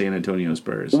your San Antonio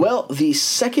Spurs. Well, the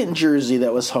second jersey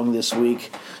that was hung this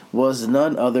week was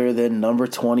none other than number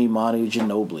 20 Manu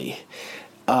Ginobili.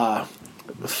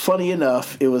 Funny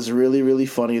enough, it was really, really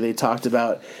funny. They talked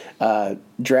about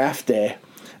draft day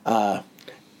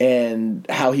and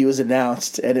how he was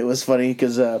announced, and it was funny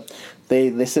because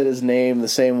they said his name the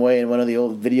same way in one of the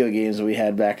old video games that we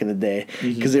had back in the day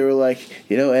because they were like,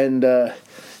 in the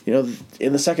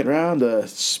second round,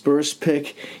 Spurs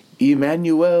pick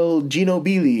Emmanuel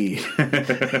Ginobili.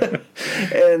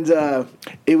 And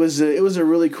it was a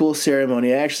really cool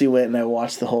ceremony. I actually went and I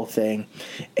watched the whole thing,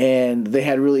 and they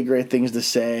had really great things to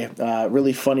say,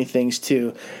 really funny things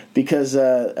too, because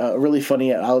really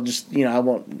funny. I'll just, I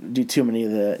won't do too many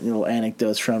of the little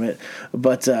anecdotes from it,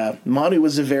 but Manu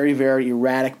was a very, very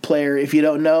erratic player. If you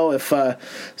don't know, if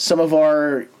some of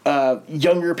our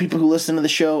younger people who listen to the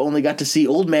show only got to see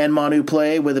old man Manu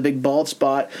play with a big bald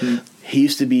spot, he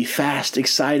used to be fast,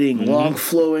 exciting, long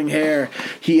flowing hair.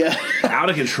 He out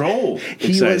of control.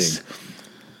 He was.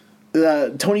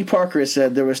 Tony Parker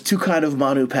said there was 2 kind of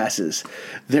Manu passes.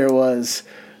 There was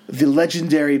the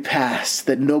legendary pass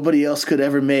that nobody else could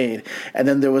ever made, and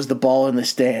then there was the ball in the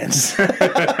stands. It's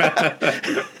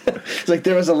like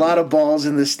there was a lot of balls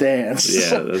in the stands.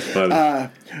 Yeah, that's funny.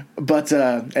 But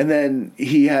and then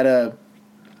he had a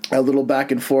little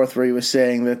back and forth where he was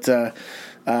saying that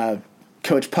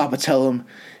Coach Papa tell him,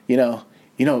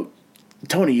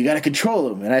 Tony, you got to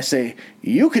control him. And I say,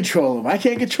 you control him. I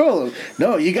can't control him.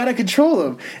 No, you got to control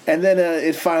him. And then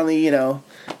it finally, again,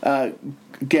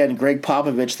 Greg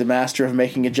Popovich, the master of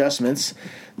making adjustments.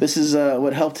 This is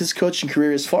what helped his coaching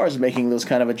career as far as making those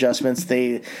kind of adjustments.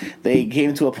 They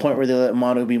came to a point where they let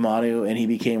Manu be Manu, and he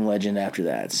became legend after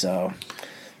that. So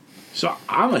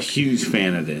I'm a huge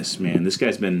fan of this, man. This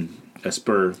guy's been a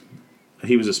Spur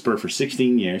He was a Spur for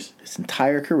 16 years. His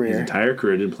entire career.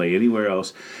 Didn't play anywhere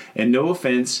else. And no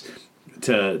offense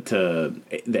to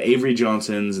the Avery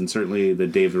Johnsons and certainly the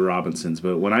David Robinsons,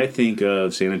 but when I think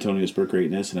of San Antonio Spur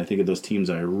greatness and I think of those teams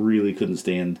I really couldn't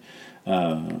stand in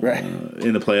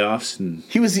the playoffs. And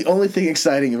he was the only thing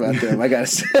exciting about them, I gotta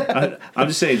say. I'm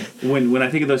just saying, when I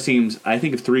think of those teams, I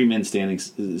think of three men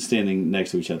standing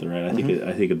next to each other, right?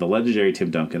 I think of the legendary Tim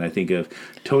Duncan, I think of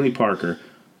Tony Parker,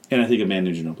 and I think of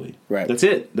Manu Ginobili. Right. That's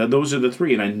it. Those are the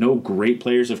three. And I know great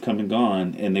players have come and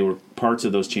gone, and they were parts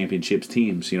of those championships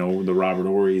teams, you know, the Robert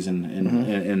Horrys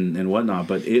and whatnot.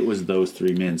 But it was those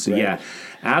three men. So, yeah,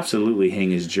 absolutely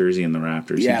hang his jersey in the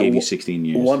Raptors. Yeah, he gave you 16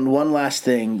 years. One last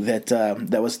thing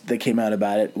that came out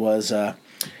about it was,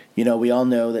 you know, we all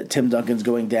know that Tim Duncan's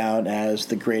going down as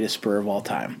the greatest Spur of all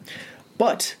time.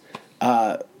 But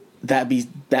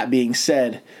that being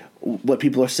said, what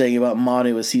people are saying about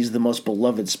Manu is he's the most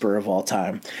beloved Spur of all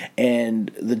time. And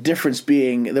the difference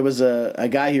being, there was a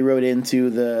guy who wrote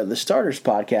into the Starters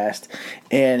podcast,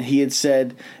 and he had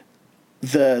said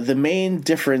the main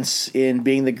difference in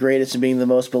being the greatest and being the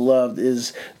most beloved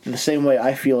is the same way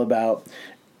I feel about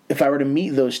if I were to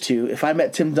meet those two. If I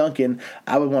met Tim Duncan,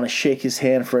 I would want to shake his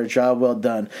hand for a job well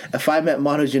done. If I met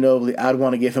Manu Ginobili, I'd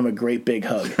want to give him a great big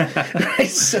hug. Right?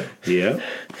 So, yeah.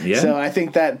 So I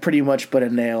think that pretty much put a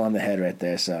nail on the head right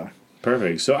there. So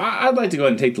perfect. So I'd like to go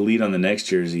ahead and take the lead on the next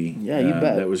jersey. Yeah, you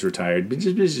bet. That was retired, but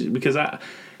just because I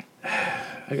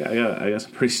got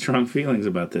some pretty strong feelings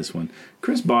about this one.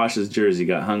 Chris Bosh's jersey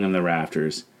got hung in the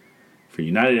rafters for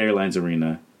United Airlines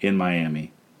Arena in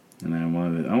Miami. And I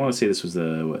want to say this was the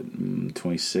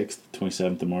 26th,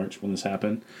 27th of March when this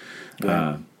happened.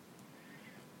 Right.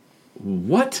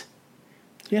 What?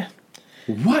 Yeah.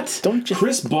 What?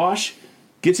 Chris Bosh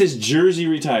gets his jersey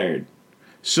retired.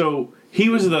 So he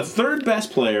was the third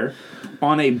best player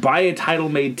on a by a title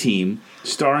made team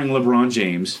starring LeBron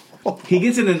James. He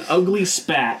gets in an ugly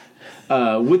spat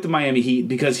with the Miami Heat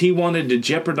because he wanted to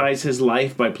jeopardize his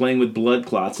life by playing with blood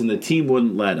clots, and the team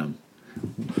wouldn't let him.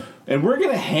 And we're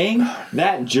going to hang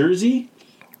that jersey,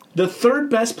 the third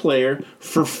best player,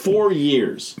 for 4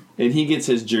 years. And he gets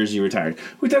his jersey retired.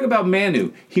 We talk about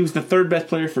Manu. He was the third best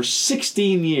player for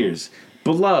 16 years.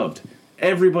 Beloved.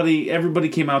 Everybody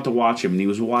came out to watch him, and he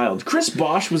was wild. Chris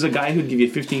Bosh was a guy who'd give you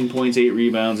 15 points, 8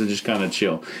 rebounds, and just kind of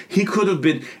chill. He could have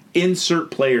been insert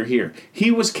player here.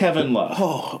 He was Kevin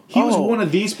Love. He was one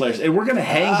of these players, and we're going to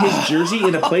hang his jersey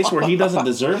in a place where he doesn't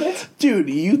deserve it? Dude,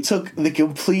 you took the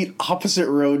complete opposite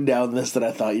road down this that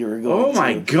I thought you were going to. Oh,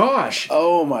 my gosh.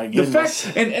 Oh, my goodness.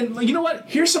 The fact, and you know what?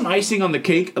 Here's some icing on the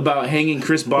cake about hanging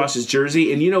Chris Bosh's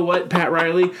jersey, and you know what, Pat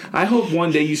Riley? I hope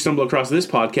one day you stumble across this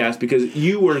podcast because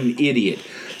you were an idiot.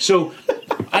 So,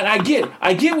 and I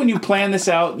get when you plan this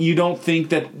out, you don't think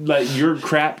that like your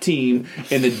crap team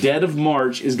in the dead of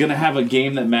March is going to have a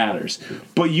game that matters.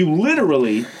 But you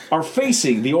literally are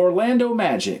facing the Orlando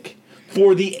Magic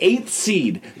for the 8th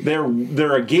seed.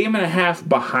 They're a game and a half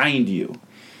behind you.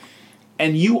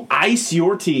 And you ice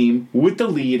your team with the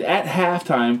lead at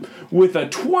halftime with a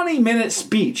 20-minute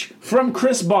speech from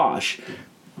Chris Bosh.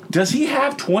 Does he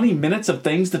have 20 minutes of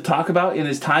things to talk about in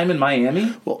his time in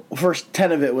Miami? Well, first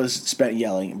 10 of it was spent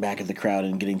yelling back at the crowd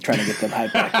and trying to get them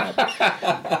hyped back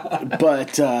up.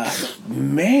 But,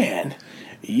 man,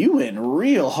 you went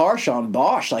real harsh on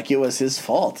Bosh like it was his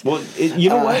fault. Well, you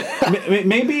know what?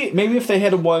 Maybe if they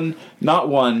had won not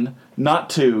one, not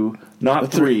two,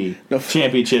 not three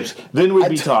championships, then we'd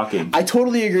be talking. I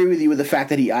totally agree with you with the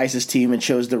fact that he iced his team and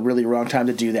chose the really wrong time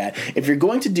to do that. If you're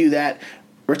going to do that,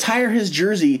 retire his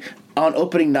jersey on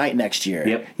opening night next year.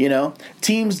 Yep. You know,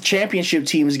 championship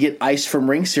teams get iced from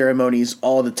ring ceremonies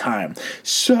all the time.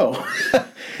 So,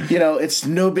 you know, it's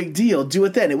no big deal. Do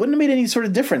it then. It wouldn't have made any sort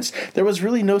of difference. There was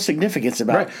really no significance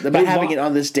about having it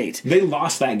on this date. They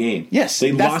lost that game. Yes,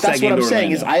 that's what I'm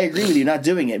saying. Is I agree with you not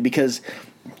doing it because,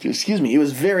 excuse me, it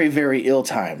was very, very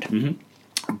ill-timed.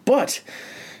 Mm-hmm. But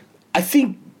I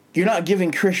think you're not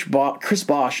giving Chris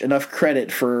Bosh enough credit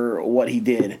for what he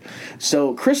did.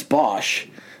 So Chris Bosh,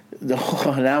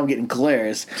 now I'm getting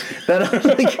glares.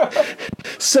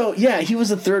 So yeah, he was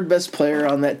the third best player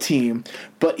on that team,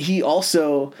 but he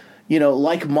also, you know,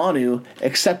 like Manu,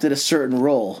 accepted a certain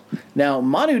role. Now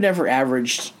Manu never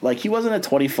averaged, like he wasn't a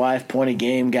 25 point a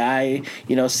game guy,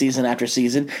 you know, season after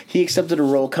season. He accepted a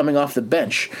role coming off the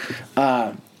bench.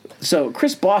 So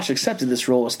Chris Bosh accepted this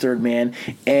role as third man,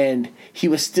 and he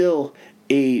was still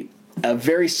a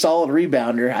very solid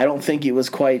rebounder. I don't think it was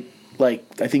quite like,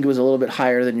 I think it was a little bit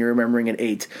higher than you're remembering at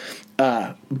 8.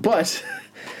 But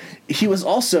he was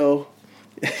also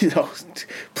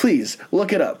Please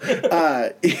look it up.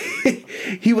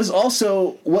 He was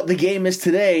also what the game is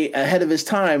today, ahead of his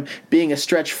time, being a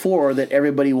stretch four that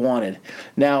everybody wanted.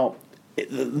 Now,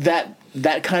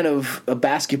 that kind of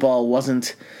basketball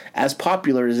wasn't as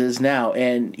popular as it is now,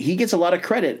 and he gets a lot of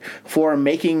credit for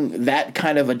making that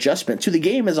kind of adjustment to the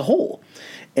game as a whole.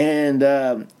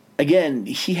 And again,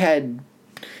 he had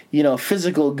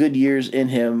physical good years in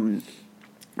him,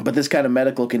 but this kind of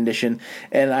medical condition.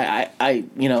 And I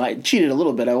cheated a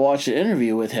little bit. I watched an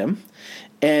interview with him,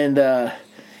 and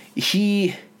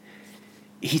he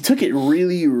took it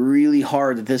really, really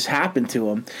hard that this happened to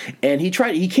him. And he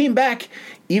came back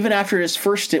even after his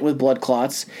first stint with blood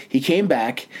clots. He came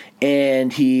back,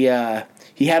 and he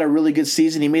had a really good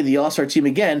season. He made the All-Star team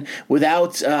again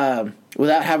without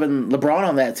having LeBron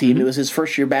on that team. Mm-hmm. It was his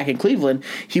first year back in Cleveland.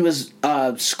 He was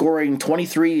scoring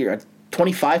 23 or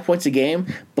 25 points a game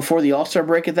before the All-Star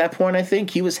break at that point, I think.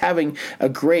 He was having a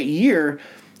great year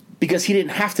because he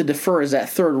didn't have to defer as that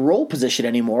third role position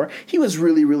anymore. He was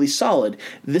really, really solid.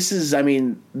 This is,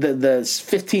 the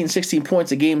 15, 16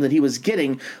 points a game that he was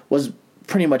getting was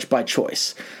pretty much by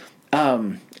choice.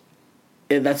 And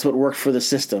that's what worked for the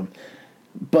system.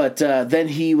 But then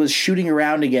he was shooting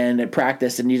around again at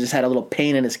practice, and he just had a little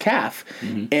pain in his calf.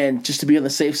 Mm-hmm. And just to be on the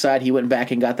safe side, he went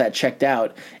back and got that checked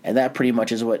out, and that pretty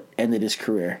much is what ended his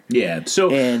career. Yeah.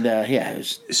 So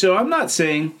I'm not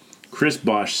saying Chris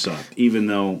Bosh sucked, even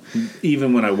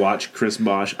when I watched Chris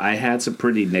Bosh, I had some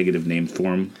pretty negative names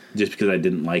for him just because I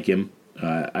didn't like him.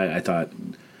 I thought,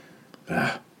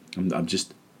 I'm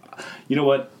just, you know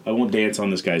what? I won't dance on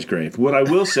this guy's grave. What I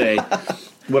will say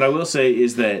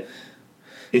is that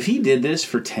if he did this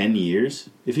for 10 years,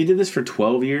 if he did this for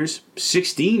 12 years,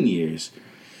 16 years,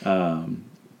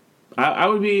 I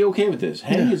would be okay with this.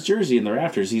 Hang his jersey in the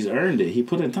rafters. He's earned it. He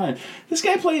put in time. This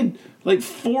guy played like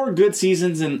 4 good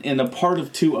seasons and a part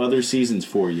of 2 other seasons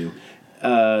for you.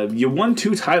 You won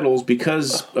 2 titles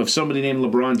because of somebody named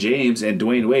LeBron James and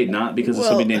Dwayne Wade, not because of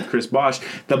somebody named Chris Bosh.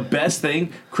 The best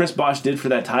thing Chris Bosh did for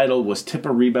that title was tip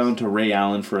a rebound to Ray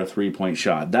Allen for a 3-point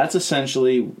shot. That's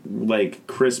essentially like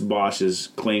Chris Bosh's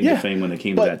claim to fame when it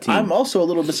came to that team. I'm also a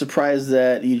little bit surprised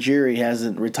that Ujiri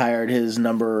hasn't retired his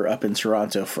number up in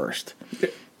Toronto first.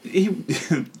 He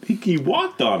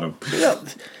walked on him.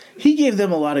 He gave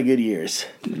them a lot of good years.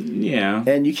 Yeah.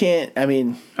 And you can't, I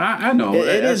know.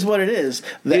 It is what it is.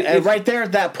 Right there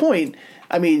at that point,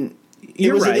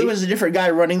 it was a different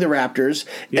guy running the Raptors,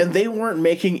 and they weren't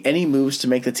making any moves to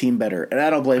make the team better. And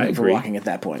I don't blame him for walking at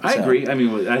that point. I agree. I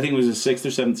think it was his 6th or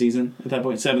 7th season at that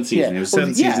point. 7th season. Yeah. It was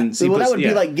 7th season. So that would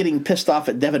be like getting pissed off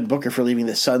at Devin Booker for leaving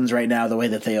the Suns right now the way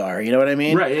that they are. You know what I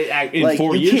mean? Right. In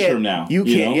 4 years from now. You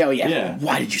can't. Yeah.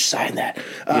 Why did you sign that?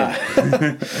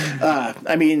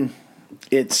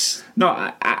 It's...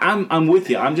 No, I'm with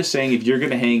you. I'm just saying if you're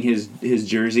going to hang his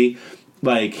jersey...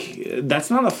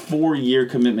 that's not a 4-year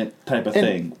commitment type of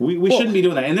thing. We shouldn't be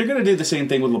doing that. And they're going to do the same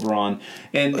thing with LeBron.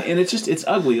 And it's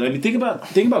ugly. Think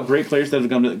about great players that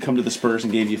have come to the Spurs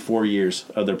and gave you 4 years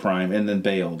of their prime and then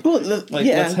bailed. Let's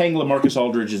hang LaMarcus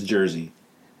Aldridge's jersey.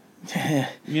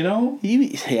 You know?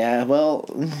 LaMarcus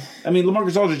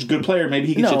Aldridge is a good player. Maybe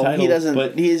he gets you a title. He doesn't.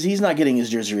 But he's not getting his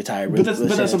jersey retired. But that's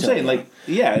what I'm saying.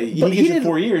 He gets you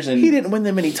 4 years. And he didn't win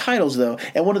that many titles, though.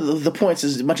 And one of the points,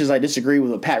 as much as I disagree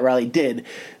with what Pat Riley did,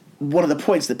 one of the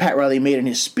points that Pat Riley made in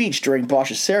his speech during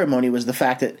Bosh's ceremony was the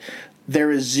fact that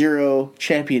there is 0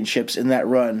 championships in that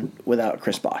run without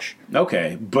Chris Bosh.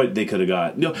 Okay, but they could have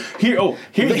got here you go.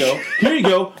 Here you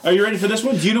go. Are you ready for this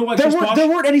one? Do you know why there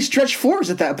weren't any stretch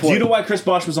fours at that point? Do you know why Chris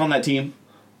Bosh was on that team?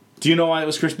 Do you know why it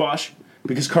was Chris Bosh?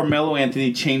 Because Carmelo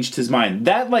Anthony changed his mind.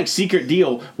 That secret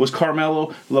deal was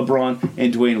Carmelo, LeBron,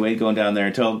 and Dwayne Wade going down there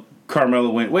until Carmelo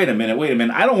went, wait a minute,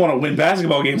 I don't want to win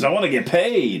basketball games, I want to get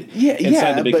paid.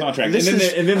 Inside the big contract. And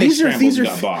then they scrambled and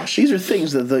got Bosh. These are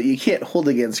things that you can't hold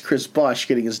against Chris Bosh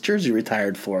getting his jersey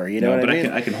retired for. You know what I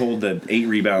mean? I can hold the 8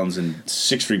 rebounds and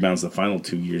 6 rebounds the final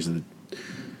 2 years of the...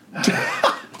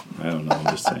 I don't know, I'm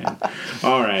just saying.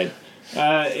 All right.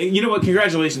 You know what?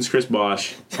 Congratulations, Chris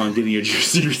Bosh, on getting your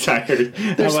jersey retired.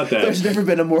 How about that? There's never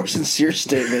been a more sincere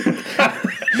statement.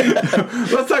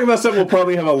 Let's talk about something we'll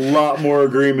probably have a lot more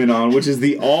agreement on, which is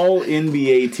the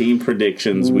All-NBA team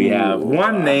predictions. We have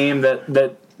one name,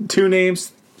 that 2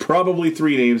 names, probably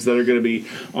 3 names that are going to be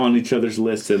on each other's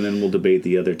lists, and then we'll debate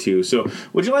the other 2. So,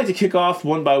 would you like to kick off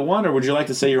one by one, or would you like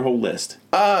to say your whole list?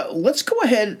 Let's go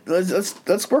ahead.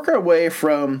 Let's work our way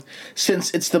from,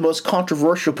 since it's the most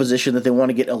controversial position that they want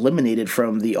to get eliminated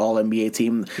from the All-NBA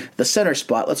team, the center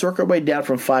spot. Let's work our way down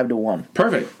from 5 to 1.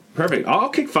 Perfect. I'll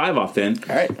kick 5 off then.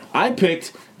 All right. I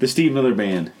picked the Steve Miller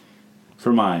Band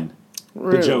for mine.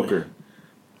 Really? The Joker.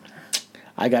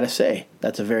 I got to say,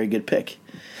 that's a very good pick.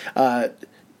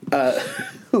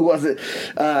 Who was it?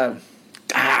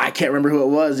 I can't remember who it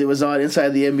was. It was on Inside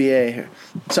the NBA,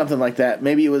 something like that.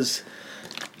 Maybe it was.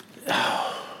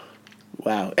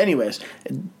 Wow. Anyways,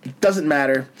 it doesn't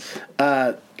matter.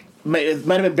 It might have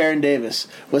been Baron Davis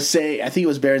was saying. I think it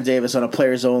was Baron Davis on a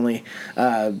Players Only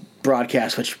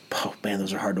broadcast. Which, oh man,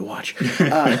 those are hard to watch.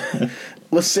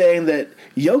 Was saying that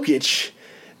Jokic,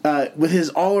 with his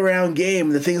all-around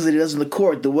game, the things that he does in the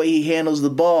court, the way he handles the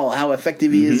ball, how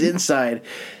effective he is inside,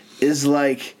 is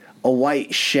like a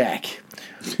white Shaq.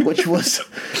 Which was,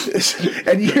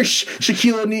 and you hear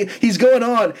Shaquille O'Neal, he's going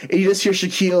on, and you just hear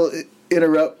Shaquille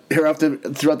interrupt him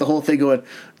throughout the whole thing going,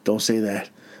 don't say that.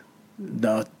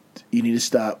 No, you need to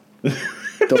stop.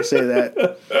 Don't say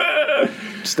that.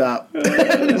 Stop.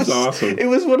 That's awesome. It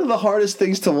was one of the hardest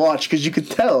things to watch because you could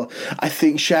tell. I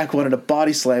think Shaq wanted to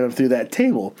body slam him through that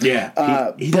table.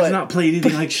 Yeah, he does not play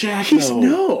anything like Shaq.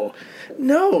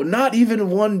 No, not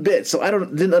even one bit. So I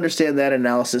didn't understand that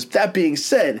analysis. That being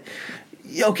said,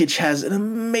 Jokic has an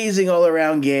amazing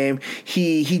all-around game.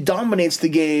 He dominates the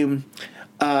game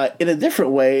in a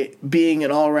different way, being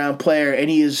an all-around player, and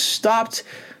he has stopped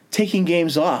taking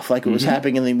games off like it was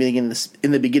happening in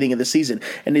the beginning of the season,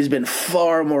 and he's been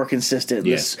far more consistent.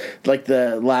 Yes. Like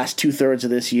the last 2/3 of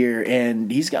this year,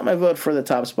 and he's got my vote for the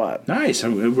top spot. Nice,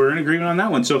 we're in agreement on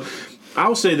that one. So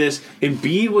I'll say this: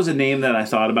 Embiid was a name that I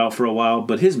thought about for a while,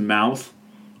 but his mouth.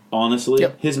 Honestly,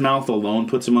 his mouth alone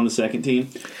puts him on the second team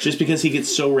just because he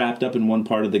gets so wrapped up in one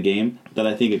part of the game that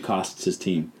I think it costs his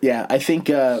team. Yeah, I think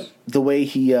the way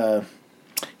he's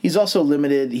also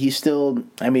limited. He's still,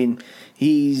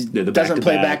 he doesn't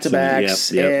play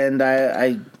back-to-backs, and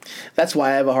I that's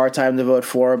why I have a hard time to vote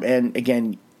for him. And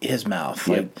again, his mouth,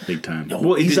 big time.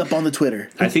 Well, he's up on the Twitter.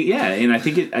 I think, and I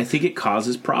think it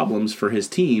causes problems for his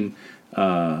team.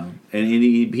 And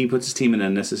he puts his team in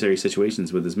unnecessary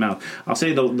situations with his mouth. I'll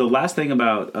say the last thing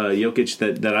about Jokic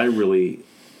that I really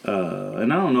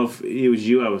and I don't know if it was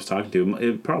you I was talking to.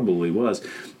 It probably was.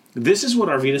 This is what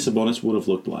Arvydas Sabonis would have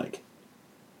looked like.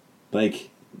 Like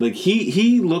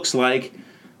he looks like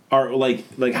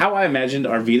how I imagined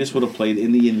Arvydas would have played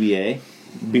in the NBA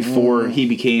before he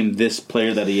became this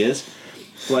player that he is.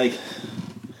 Like.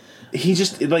 He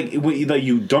just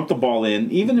you dump the ball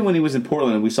in. Even when he was in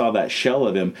Portland and we saw that shell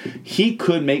of him, he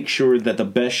could make sure that the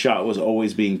best shot was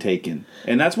always being taken,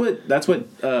 and that's what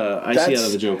I see out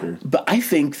of the Joker. But I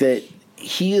think that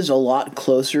he is a lot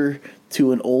closer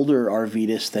to an older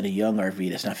Arvydas than a young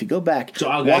Arvydas. Now, if you go back,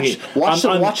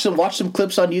 watch some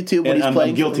clips on YouTube when he's playing.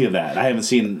 I'm guilty of that. I haven't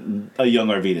seen a young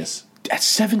Arvydas at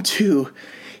 7'2".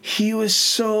 He was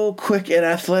so quick and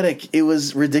athletic. It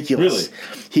was ridiculous.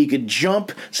 Really? He could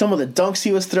jump. Some of the dunks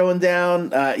he was throwing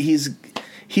down, he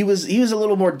was a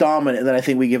little more dominant than I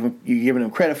think you're giving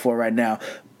him credit for right now.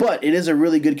 But it is a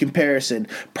really good comparison,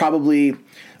 probably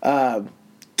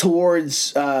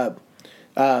towards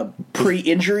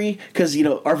pre-injury, because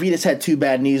Arvydas had 2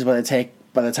 bad knees by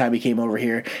the time he came over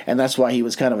here, and that's why he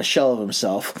was kind of a shell of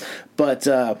himself. But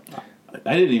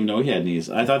I didn't even know he had knees.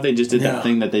 I thought they just did that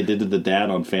thing that they did to the dad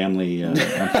on Family, on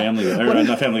King of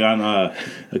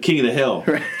the Hill.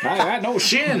 Right. I got no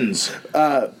shins.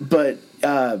 But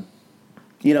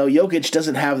Jokic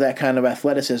doesn't have that kind of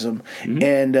athleticism,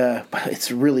 and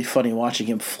it's really funny watching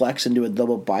him flex and do a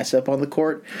double bicep on the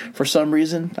court for some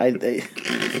reason.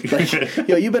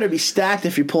 You better be stacked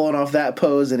if you're pulling off that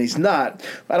pose, and he's not.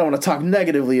 I don't want to talk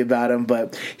negatively about him,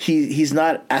 but he's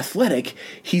not athletic.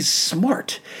 He's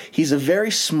smart. He's a very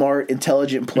smart,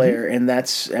 intelligent player, and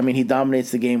he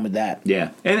dominates the game with that. Yeah,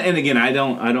 and again, I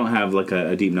don't have like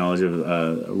a deep knowledge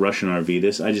of Russian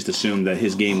Arvydas. I just assumed that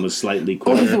his game was slightly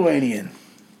quicker. Lithuanian.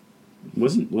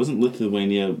 Wasn't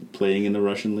Lithuania playing in the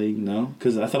Russian league? No,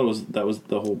 because I thought that was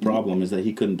the whole problem, is that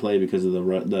he couldn't play because of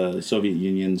the Soviet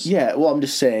Union's. Yeah, well, I'm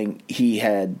just saying he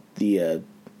had he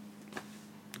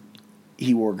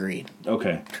wore green.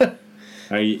 Okay.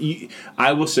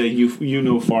 I will say you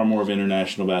know far more of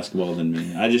international basketball than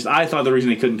me. I thought the reason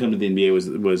he couldn't come to the NBA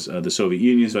was the Soviet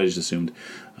Union, so I just assumed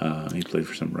he played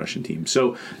for some Russian team.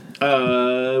 So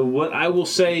what I will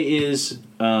say is.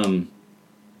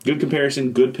 Good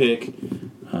comparison, good pick.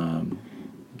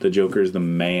 The Joker's the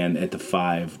man at the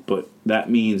 5, but that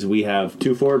means we have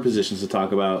 2 forward positions to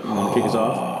talk about. You want to kick us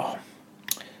off?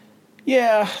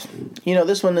 Yeah,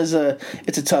 this one is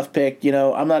it's a tough pick.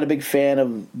 I'm not a big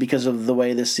fan because of the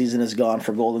way this season has gone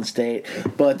for Golden State,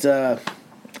 but I'm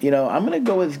going to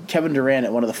go with Kevin Durant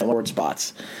at one of the forward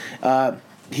spots.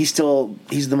 He's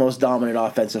the most dominant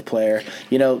offensive player.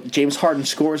 James Harden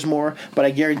scores more, but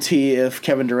I guarantee if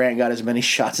Kevin Durant got as many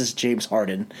shots as James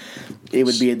Harden, it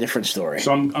would be a different story.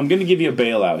 So I'm going to give you a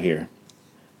bailout here.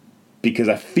 because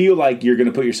I feel like you're going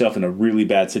to put yourself in a really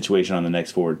bad situation on the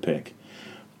next forward pick.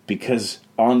 Because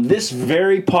on this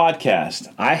very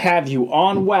podcast, I have you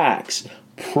on wax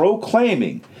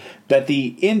proclaiming that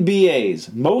the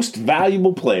NBA's most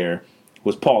valuable player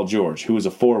was Paul George, who was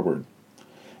a forward.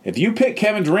 If you pick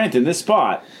Kevin Durant in this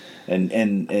spot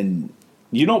and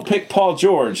you don't pick Paul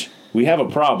George, we have a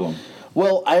problem.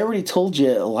 Well, I already told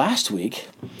you last week,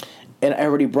 and I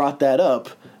already brought that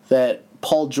up, that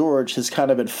Paul George has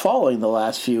kind of been falling the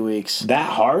last few weeks.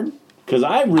 That hard? Because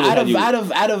I really out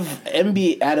of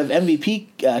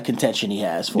MVP contention he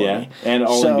has for me. And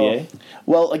All NBA.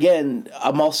 Well, again,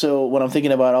 when I'm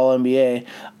thinking about All NBA,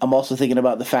 I'm also thinking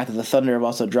about the fact that the Thunder have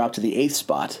also dropped to the 8th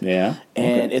spot. Yeah,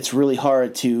 and it's really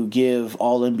hard to give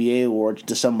All NBA awards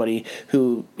to somebody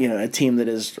who, a team that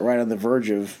is right on the verge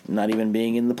of not even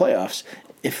being in the playoffs.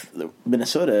 If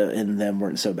Minnesota and them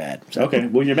weren't so bad. So. Okay,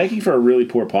 well, you're making for a really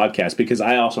poor podcast because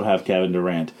I also have Kevin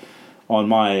Durant on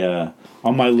my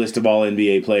list of all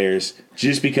NBA players,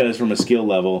 just because from a skill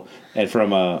level and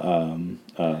from a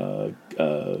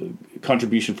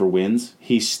contribution for wins,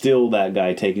 he's still that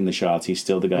guy taking the shots. He's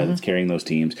still the guy that's carrying those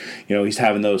teams. He's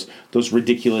having those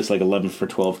ridiculous 11 for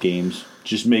 12 games,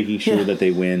 just making sure that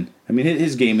they win. I mean,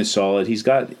 his game is solid. He's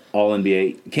got All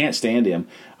NBA. Can't stand him.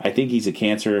 I think he's a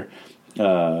cancer.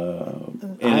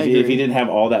 And if he didn't have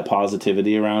all that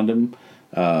positivity around him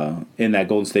in that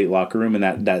Golden State locker room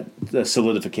and that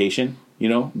solidification,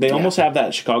 they almost have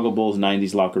that Chicago Bulls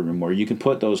 90s locker room where you can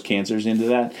put those cancers into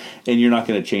that and you're not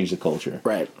going to change the culture.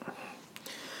 Right.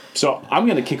 So I'm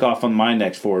going to kick off on my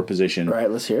next forward position. All right,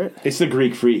 let's hear it. It's the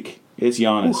Greek Freak. It's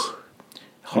Giannis.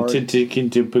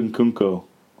 Antetokounmpo.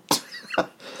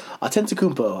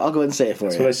 Antetokounmpo. I'll go ahead and say it for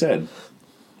you. That's what I said.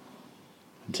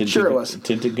 Sure it was.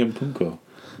 Antetokounmpo.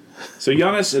 So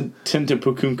Giannis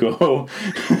Antetokounmpo.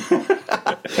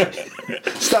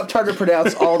 Stop trying to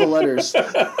pronounce all the letters. He's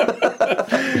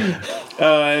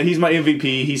my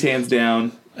MVP. He's hands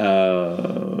down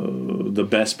the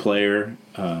best player.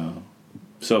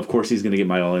 So of course he's going to get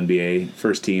my All-NBA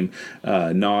first team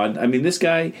nod. I mean, this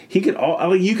guy, you could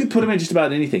put him in just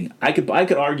about anything. I could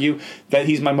argue that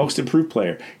he's my most improved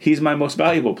player. He's my most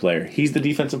valuable player. He's the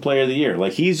defensive player of the year.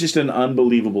 He's just an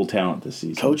unbelievable talent this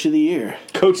season. Coach of the year.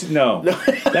 No.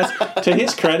 That's to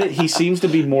his credit. He seems to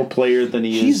be more player than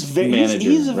he is manager.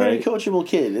 He's a very coachable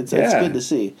kid. It's good to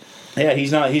see. Yeah,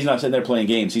 he's not sitting there playing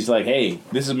games. He's like, hey,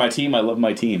 this is my team. I love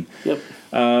my team. Yep.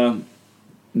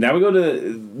 Now we go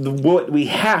to what we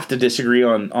have to disagree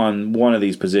on one of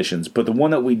these positions, but the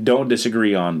one that we don't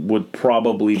disagree on would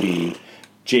probably be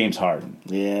James Harden.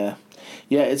 Yeah.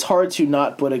 Yeah, it's hard to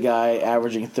not put a guy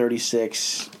averaging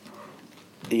 36,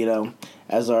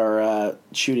 as our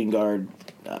shooting guard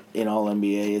in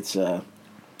All-NBA. It's,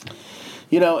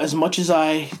 as much as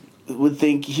I would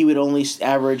think he would only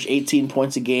average 18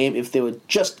 points a game if they would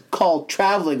just call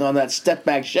traveling on that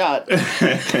step-back shot.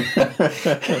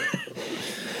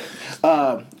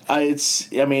 Hands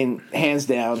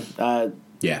down.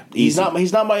 He's not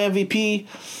my MVP.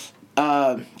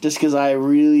 Just because I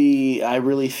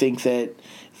really think that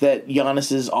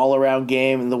Giannis's all around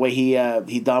game and the way he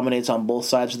dominates on both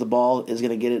sides of the ball is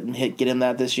going to get him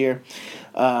that this year.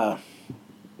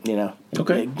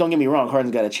 Okay. Don't get me wrong,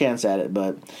 Harden's got a chance at it,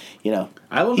 but he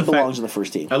belongs in the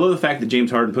first team. I love the fact that James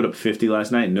Harden put up 50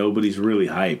 last night and nobody's really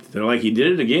hyped. They're like, he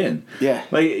did it again. Yeah.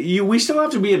 We still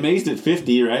have to be amazed at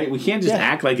 50, right? We can't just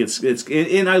act like it's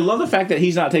and I love the fact that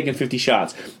he's not taking 50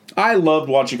 shots. I loved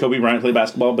watching Kobe Bryant play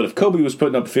basketball, but if Kobe was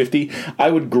putting up 50,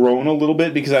 I would groan a little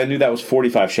bit because I knew that was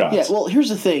 45 shots. Yeah, well, here's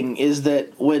the thing, is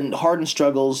that when Harden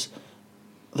struggles,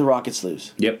 the Rockets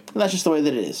lose. Yep. And that's just the way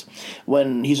that it is.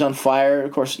 When he's on fire,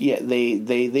 of course,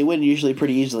 they win usually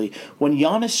pretty easily. When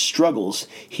Giannis struggles,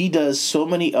 he does so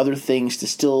many other things to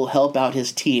still help out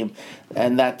his team,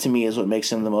 and that to me is what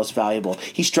makes him the most valuable.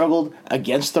 He struggled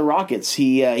against the Rockets.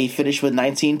 He finished with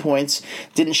 19 points,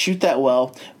 didn't shoot that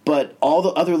well, but all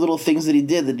the other little things that he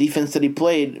did, the defense that he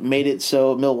played, made it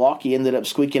so Milwaukee ended up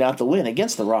squeaking out the win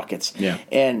against the Rockets. Yeah.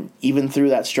 And even through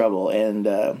that struggle, and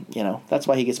that's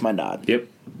why he gets my nod. Yep.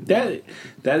 That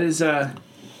is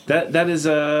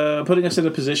putting us in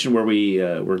a position where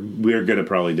we're going to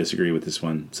probably disagree with this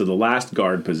one. So the last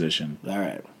guard position. All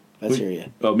right, let's hear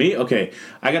you. Oh, me? Okay,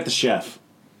 I got the Chef.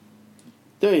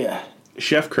 Do ya?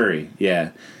 Chef Curry.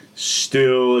 Yeah,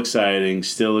 still exciting.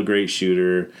 Still a great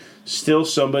shooter. Still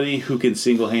somebody who can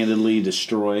single-handedly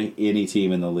destroy any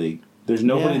team in the league. There's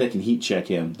nobody that can heat check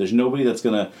him. There's nobody that's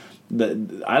gonna.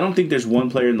 I don't think there's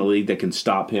one player in the league that can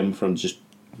stop him from just.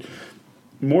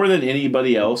 More than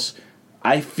anybody else,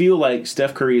 I feel like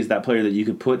Steph Curry is that player that you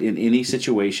could put in any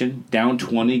situation, down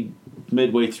 20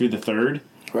 midway through the third,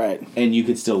 Right. And you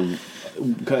could still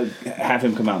have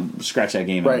him come out and scratch that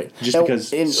game right. out. Just because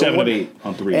 7 of 8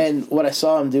 on threes. And what I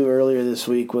saw him do earlier this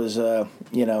week was, you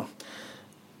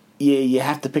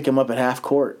have to pick him up at half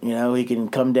court. He can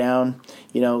come down.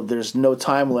 There's no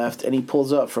time left, and he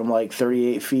pulls up from like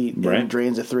 38 feet and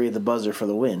drains a three at the buzzer for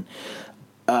the win.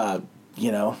 How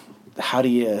do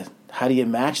you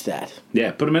match that?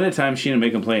 Yeah, put him in a time machine and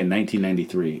make him play in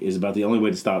 1993 is about the only way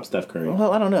to stop Steph Curry.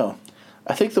 Well, I don't know.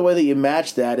 I think the way that you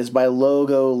match that is by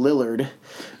Logo Lillard,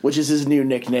 which is his new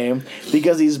nickname,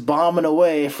 because he's bombing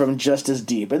away from just as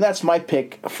deep. And that's my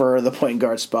pick for the point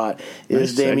guard spot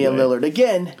is nice Damian Lillard.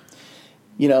 Again,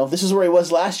 this is where he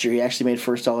was last year. He actually made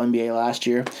first All-NBA last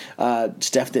year.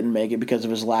 Steph didn't make it because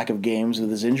of his lack of games with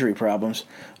his injury problems.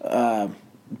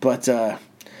 But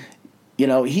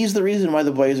he's the reason why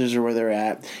the Blazers are where they're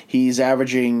at. He's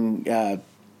averaging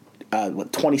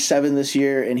 27 this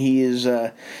year, and he's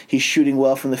shooting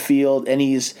well from the field, and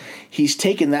he's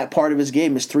taken that part of his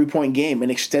game, his 3-point game,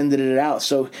 and extended it out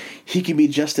so he can be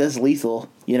just as lethal,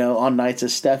 on nights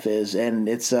as Steph is, and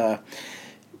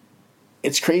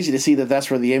it's crazy to see that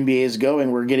that's where the NBA is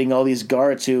going. We're getting all these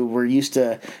guards who were used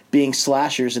to being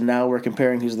slashers, and now we're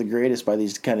comparing who's the greatest by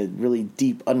these kind of really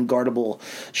deep, unguardable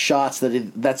shots.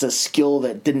 That's a skill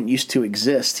that didn't used to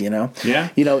exist, Yeah.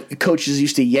 Coaches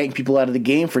used to yank people out of the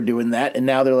game for doing that, and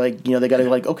now they're like, they got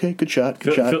to okay, good shot.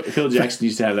 Phil Jackson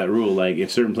used to have that rule, like if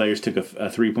certain players took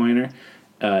a three-pointer,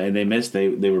 and they missed, they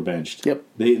were benched. Yep.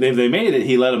 If they made it,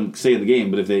 he let them stay in the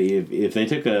game. But if they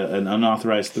took an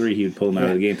unauthorized three, he would pull them out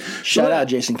of the game. Shout out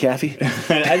Jason Caffey.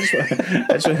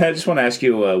 I just want to ask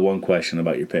you one question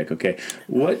about your pick. Okay,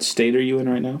 what state are you in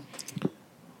right now?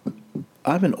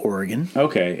 I'm in Oregon.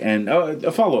 Okay, and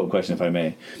a follow-up question, if I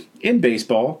may. In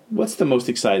baseball, what's the most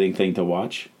exciting thing to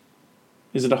watch?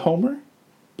 Is it a homer?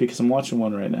 Because I'm watching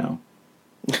one right now.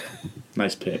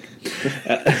 Nice pick.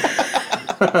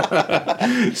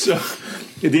 So,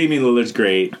 Damian Lillard's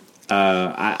great.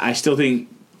 I still think,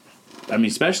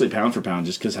 especially pound for pound,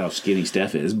 just because how skinny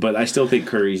Steph is. But I still think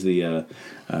Curry's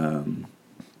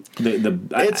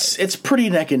it's pretty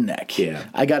neck and neck. Yeah,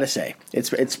 I gotta say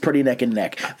it's pretty neck and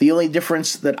neck. The only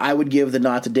difference that I would give the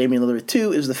nod to Damian Lillard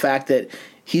too is the fact that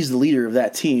he's the leader of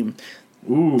that team.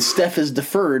 Ooh. Steph is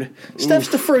deferred. Steph's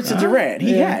deferred to Durant.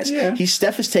 He has. Yeah.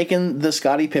 Steph has taken the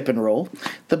Scottie Pippen role,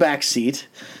 the back seat,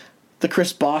 the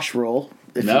Chris Bosh role.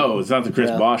 It's not the Chris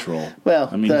Bosh role. Well,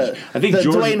 I think the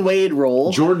Dwayne Wade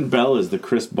role. Jordan Bell is the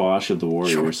Chris Bosh of the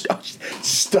Warriors.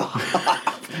 Stop.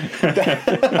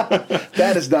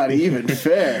 That is not even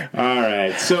fair. All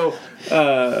right, so.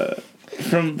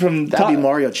 From that'd be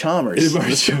Mario Chalmers. I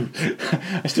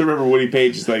still remember Woody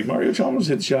Page is like, Mario Chalmers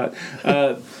hit the shot.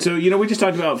 So we just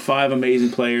talked about 5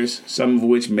 amazing players, some of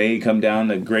which may come down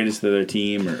the greatest of their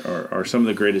team or some of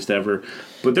the greatest ever.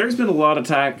 But there's been a lot of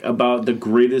talk about the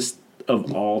greatest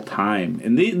of all time,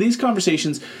 and these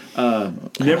conversations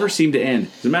never seem to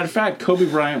end. As a matter of fact, Kobe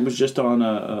Bryant was just on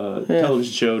a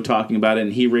television show talking about it,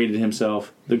 and he rated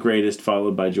himself the greatest,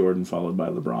 followed by Jordan, followed by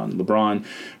LeBron. LeBron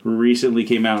recently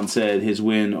came out and said his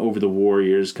win over the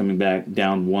Warriors, coming back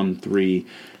down 1-3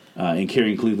 and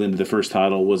carrying Cleveland to the first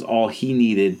title, was all he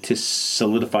needed to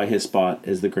solidify his spot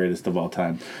as the greatest of all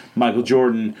time. Michael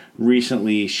Jordan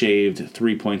recently shaved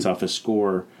 3 points off his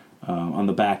score on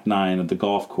the back 9 of the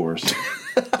golf course,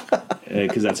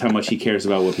 because that's how much he cares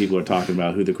about what people are talking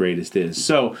about, who the greatest is.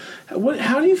 So,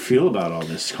 how do you feel about all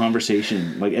this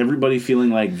conversation? Like everybody feeling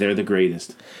like they're the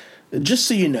greatest? Just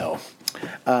so you know,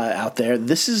 out there,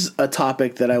 this is a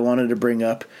topic that I wanted to bring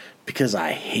up because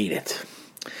I hate it.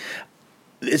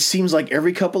 It seems like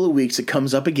every couple of weeks it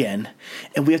comes up again,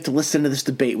 and we have to listen to this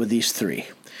debate with these 3.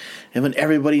 And when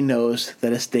everybody knows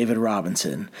that it's David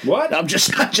Robinson. What? I'm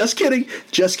just kidding.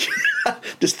 Just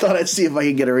thought I'd see if I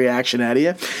could get a reaction out of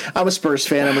you. I'm a Spurs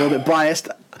fan. I'm a little bit biased.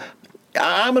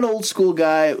 I'm an old school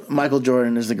guy. Michael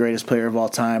Jordan is the greatest player of all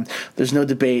time. There's no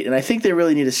debate, and I think they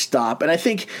really need to stop. And I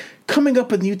think coming up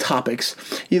with new topics,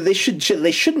 they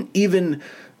shouldn't even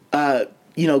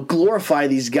glorify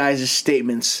these guys'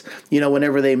 statements.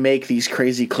 Whenever they make these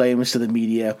crazy claims to the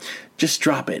media, just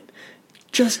drop it.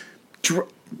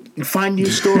 Find new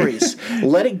stories.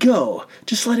 Let it go.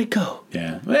 Just let it go.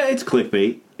 Yeah, it's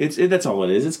clickbait. That's all it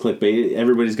is. It's clickbait.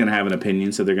 Everybody's going to have an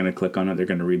opinion, so they're going to click on it. They're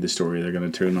going to read the story. They're going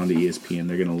to turn on to ESPN.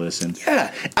 They're going to listen.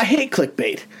 Yeah, I hate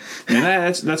clickbait. And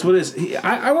that's what it is.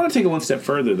 I want to take it one step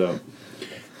further, though.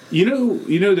 You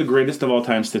know the greatest of all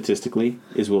time statistically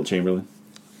is Wilt Chamberlain.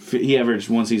 He averaged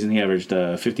one season. He averaged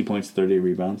 50 points, 30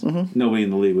 rebounds. Mm-hmm. Nobody in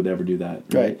the league would ever do that.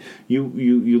 Right?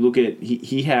 You look at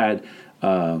he had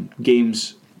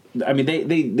games.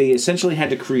 They essentially had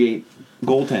to create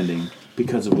goaltending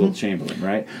because of Wilt Chamberlain,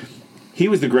 right? he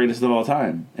was the greatest of all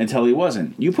time until he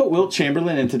wasn't. You put Wilt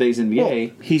Chamberlain in today's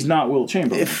NBA, he's not Wilt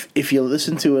Chamberlain. If you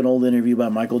listen to an old interview by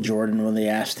Michael Jordan when they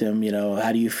asked him,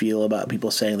 how do you feel about people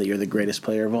saying that you're the greatest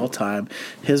player of all time,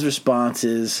 his response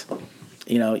is,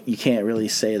 you can't really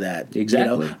say that.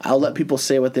 Exactly. I'll let people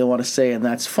say what they want to say, and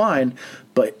that's fine,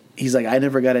 but he's like, I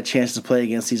never got a chance to play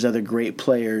against these other great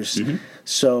players,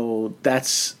 so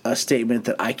that's a statement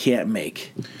that I can't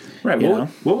make. Right.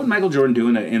 What would Michael Jordan do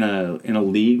in a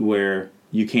league where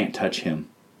you can't touch him?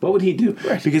 What would he do?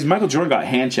 Right. Because Michael Jordan got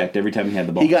hand-checked every time he had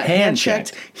the ball. He got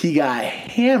hand-checked. He got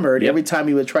hammered every time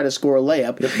he would try to score a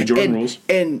layup. Yep, the Jordan rules.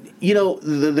 And,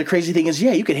 the crazy thing is,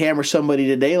 you could hammer somebody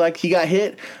today like he got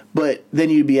hit, but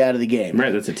then you'd be out of the game.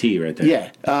 Right, that's a T right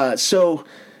there. Yeah. So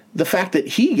the fact that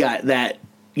he got that,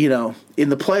 in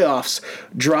the playoffs,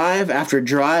 drive after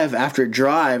drive after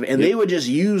drive, and they would just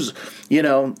use,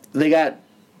 they got...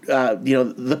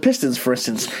 the Pistons, for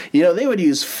instance, they would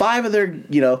use 5 of their,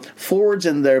 forwards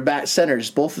and their back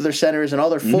centers, both of their centers and all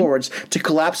their forwards, to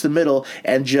collapse the middle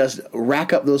and just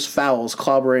rack up those fouls,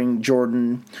 clobbering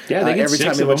Jordan every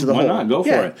time he went to the hole. Why not? Go for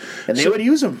it. And they would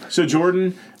use them. So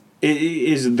Jordan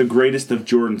is the greatest of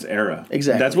Jordan's era.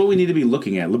 Exactly. That's what we need to be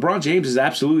looking at. LeBron James is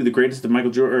absolutely the greatest of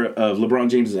LeBron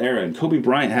James's era, and Kobe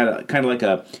Bryant had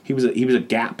he was a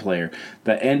gap player.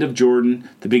 The end of Jordan,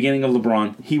 the beginning of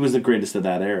LeBron, he was the greatest of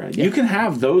that era. Yeah. You can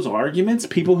have those arguments,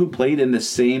 people who played in the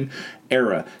same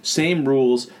era, same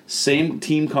rules, same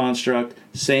team construct,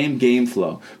 same game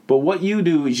flow. But what you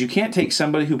do is you can't take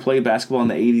somebody who played basketball in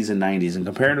the 80s and 90s and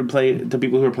compare them to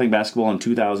people who are playing basketball in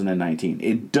 2019.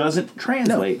 It doesn't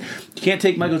translate. No. You can't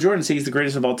take Michael Jordan and say he's the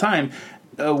greatest of all time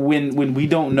when we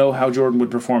don't know how Jordan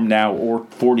would perform now or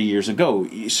 40 years ago.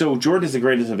 So Jordan is the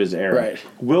greatest of his era. Right.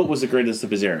 Wilt was the greatest of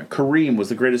his era. Kareem was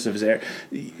the greatest of his era.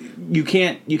 You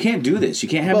can't do this. You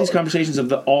can't have these conversations of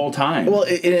the all time. Well,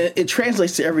 it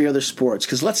translates to every other sports,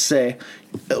 because let's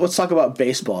talk about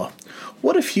baseball.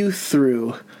 What if you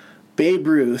threw Babe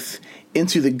Ruth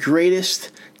into the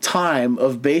greatest time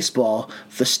of baseball,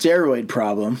 the steroid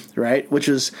problem, right? Which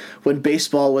was when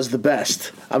baseball was the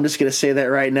best. I'm just going to say that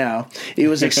right now. It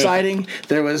was exciting.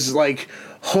 There was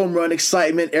home run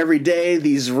excitement every day,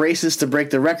 these races to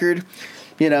break the record,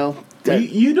 You don't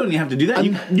even have to do that.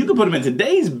 You could put him in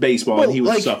today's baseball and he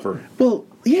would suffer. Well,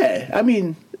 yeah. I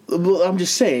mean, I'm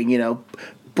just saying,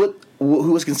 but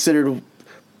who was considered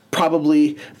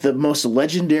probably the most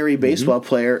legendary baseball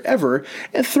player ever,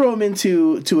 and throw him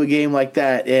into a game like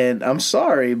that, and I'm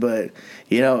sorry, but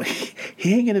he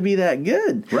ain't gonna be that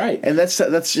good, right? And that's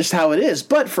just how it is.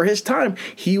 But for his time,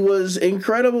 he was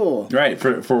incredible, right?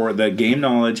 For the game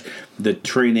knowledge, the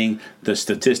training, the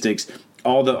statistics,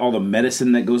 all the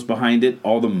medicine that goes behind it,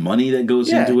 all the money that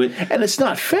goes into it, and it's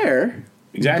not fair.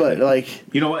 Exactly.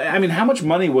 But how much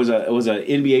money was a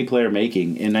NBA player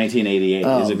making in 1988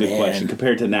 is a good question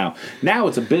compared to now. Now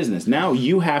it's a business. Now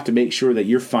you have to make sure that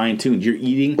you're fine-tuned. You're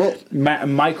eating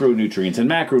micronutrients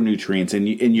and macronutrients, and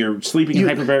you're sleeping in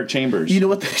hyperbaric chambers. You know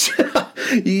what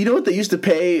they used to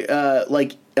pay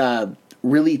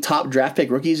really top draft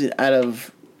pick rookies out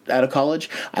of college?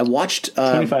 I watched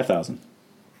 $25,000.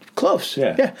 Close.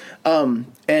 Yeah.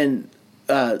 And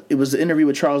it was the interview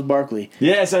with Charles Barkley.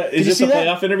 Is this a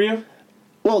playoff interview?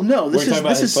 Well, no. This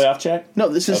is playoff check. No,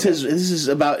 this is This is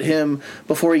about him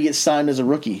before he gets signed as a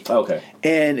rookie. Okay.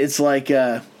 And it's like he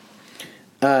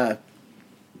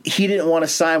didn't want to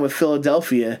sign with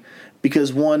Philadelphia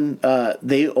because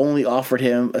they only offered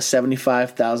him a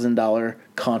 $75,000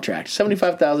 contract,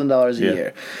 $75,000 a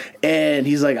year, and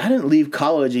he's like, I didn't leave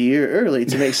college a year early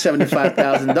to make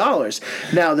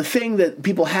 $75,000. Now, the thing that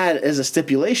people had as a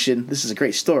stipulation, this is a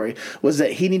great story, was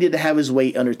that he needed to have his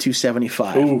weight under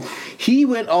 275. Ooh. He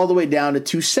went all the way down to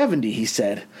 270, he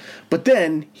said, but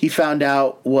then he found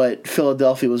out what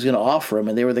Philadelphia was going to offer him,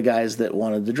 and they were the guys that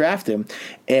wanted to draft him,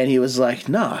 and he was like,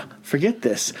 nah, forget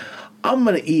this. I'm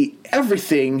going to eat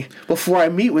everything before I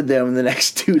meet with them in the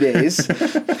next 2 days.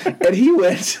 And he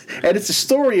went, and it's a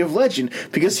story of legend,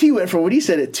 because he went from what he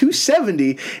said at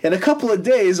 270 in a couple of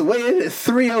days, weighing at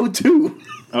 302.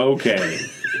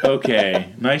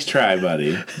 Okay. Nice try,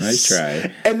 buddy. Nice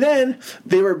try. And then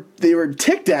they were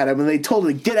ticked at him, and they told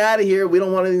him, get out of here. We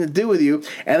don't want anything to do with you.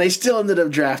 And they still ended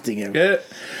up drafting him. Yeah.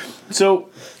 So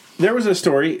there was a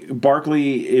story,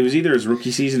 Barkley, it was either his rookie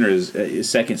season or his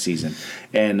second season,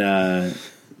 and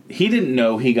he didn't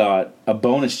know he got a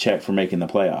bonus check for making the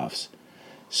playoffs.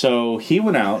 So he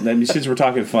went out, and since we're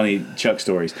talking funny Chuck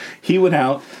stories, he went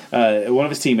out, one of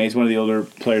his teammates, one of the older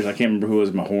players, I can't remember who it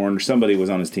was, Mahorn, or somebody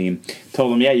was on his team,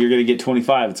 told him, yeah, you're going to get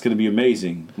 25, it's going to be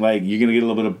amazing. Like, you're going to get a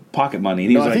little bit of pocket money.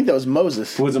 And he was I think that was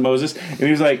Moses. Was it Moses? And he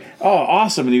was like, oh,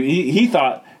 awesome. And he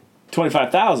thought,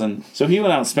 $25,000. So he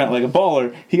went out and spent like a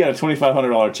baller. He got a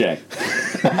 $2,500 check.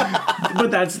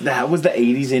 But that was the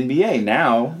 '80s NBA.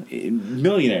 Now,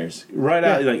 millionaires right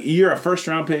out. Like you're a first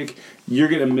round pick, you're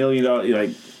getting $1 million, like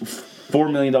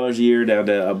 $4 million a year down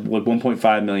to like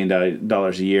 $1.5 million a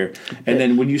year. And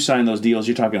then when you sign those deals,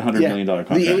 you're talking $100 million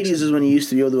contracts. The '80s is when you used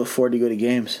to be able to afford to go to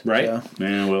games, right? So.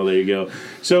 Man, well, there you go.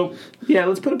 So yeah,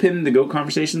 let's put a pin in the GOAT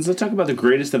conversations. Let's talk about the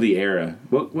greatest of the era.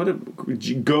 What a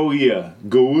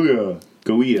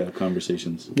Goya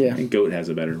conversations. Yeah, I think GOAT has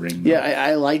a better ring. Yeah,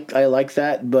 I like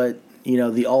that, but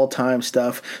the all-time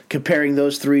stuff, comparing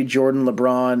those three, Jordan,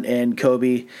 LeBron, and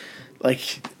Kobe,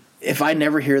 like if I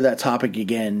never hear that topic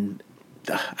again,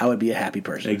 I would be a happy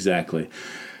person. Exactly.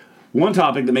 One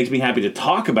topic that makes me happy to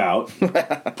talk about,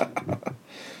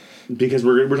 because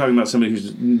we're talking about somebody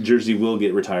whose jersey will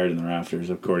get retired in the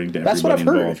rafters, according to everybody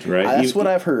involved, right? That's what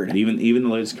I've heard. Even the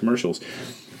latest commercials.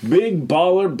 Big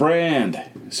Baller Brand.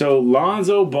 So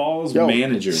Lonzo Ball's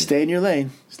manager. Stay in your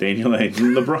lane. Stay in your lane.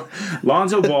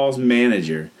 Lonzo Ball's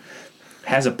manager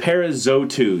has a pair of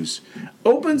Zo2s,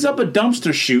 opens up a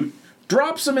dumpster chute,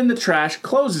 drops them in the trash,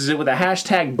 closes it with a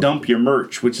hashtag dump your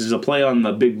merch, which is a play on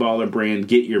the Big Baller Brand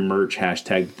get your merch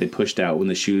hashtag that they pushed out when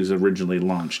the shoes originally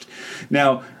launched.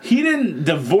 Now, he didn't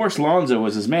divorce Lonzo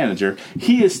as his manager.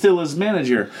 He is still his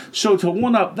manager. So to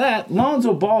one-up that,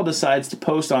 Lonzo Ball decides to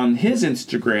post on his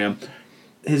Instagram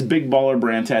his Big Baller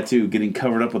Brand tattoo getting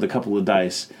covered up with a couple of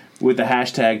dice with the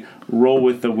hashtag roll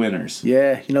with the winners.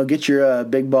 Yeah, get your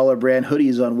Big Baller Brand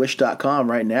hoodies on wish.com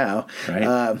right now.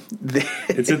 Right.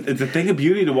 It's a thing of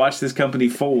beauty to watch this company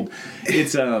fold.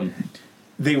 It's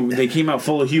they came out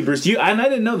full of hubris. And I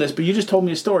didn't know this, but you just told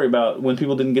me a story about when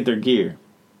people didn't get their gear.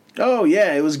 Oh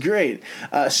yeah, it was great.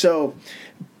 So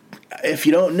if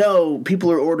you don't know, people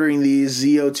are ordering these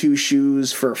Zo2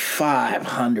 shoes for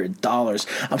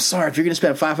 $500. I'm sorry, if you're going to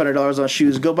spend $500 on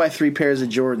shoes, go buy 3 pairs of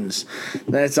Jordans.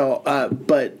 That's all.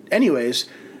 But anyways,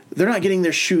 they're not getting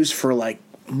their shoes for like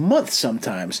months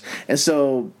sometimes. And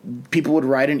so people would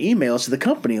write in emails to the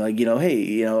company like,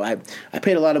 hey, I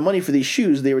paid a lot of money for these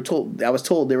shoes. I was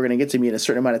told they were going to get to me in a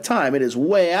certain amount of time. It is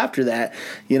way after that.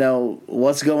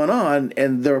 What's going on?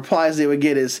 And the replies they would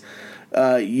get is,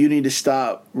 you need to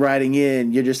stop writing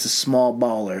in. You're just a small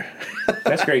baller.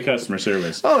 That's great customer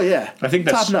service. Oh yeah, I think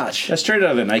that's top notch. That's straight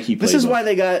out of the Nike playbook. This is why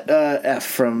they got F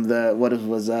from the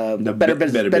Better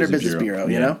Business Bureau.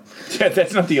 Yeah,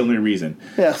 that's not the only reason.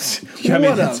 Yes,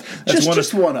 that's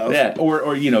just one of. Yeah,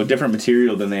 or different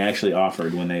material than they actually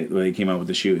offered when they came out with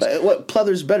the shoes. What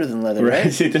pleather's better than leather,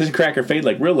 right? It doesn't crack or fade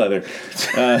like real leather.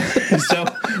 So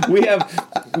we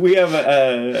have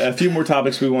a few more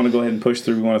topics we want to go ahead and push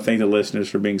through. We want to thank the listeners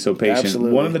for being so patient.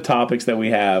 Absolutely. One of the topics that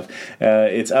we have,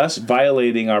 it's us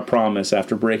violating our promise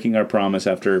after breaking our promise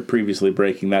after previously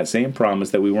breaking that same promise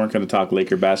that we weren't going to talk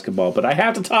Laker basketball. But I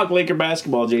have to talk Laker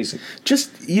basketball, Jason.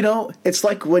 Just, it's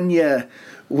like when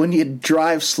you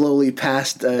drive slowly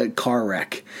past a car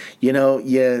wreck,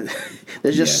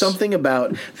 there's just something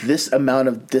about this amount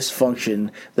of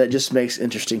dysfunction that just makes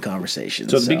interesting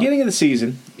conversations. So at the beginning of the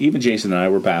season, even Jason and I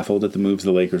were baffled at the moves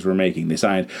the Lakers were making. They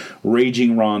signed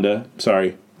Rajon Rondo,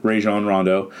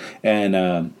 and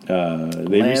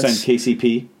they re-signed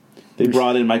KCP. They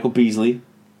brought in Michael Beasley.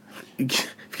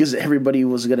 Because everybody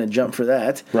was going to jump for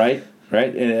that. Right.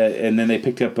 And then they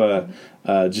picked up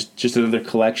just another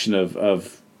collection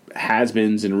of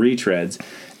has-beens and retreads.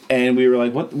 And we were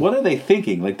like, what are they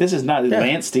thinking? Like, this is not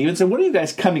Lance Stevenson. What are you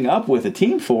guys coming up with a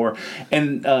team for?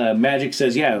 And Magic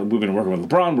says, we've been working with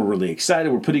LeBron. We're really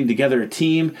excited. We're putting together a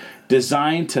team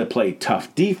designed to play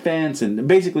tough defense. And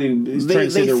basically, trying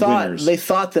to say they're winners. They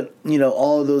thought that,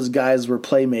 all of those guys were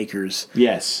playmakers.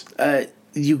 Yes.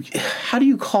 How do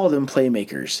you call them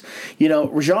playmakers?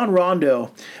 Rajon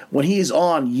Rondo, when he's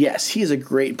on, yes, he's a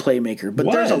great playmaker.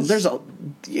 But there's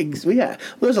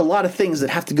a lot of things that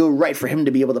have to go right for him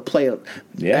to be able to play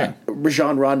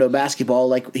Rajon Rondo basketball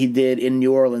like he did in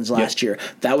New Orleans last year.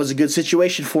 That was a good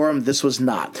situation for him. This was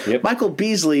not. Yep. Michael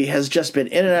Beasley has just been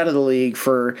in and out of the league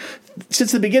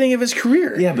since the beginning of his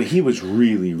career. Yeah, but he was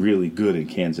really, really good in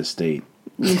Kansas State.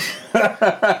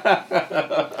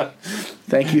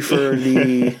 Thank you for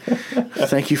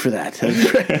that.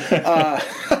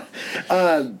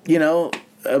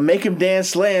 Make him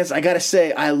dance, Lance. I gotta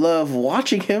say, I love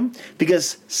watching him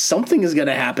because something is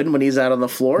gonna happen when he's out on the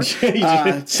floor.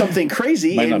 Something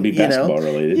crazy. Might not be basketball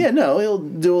related. Yeah, no, he'll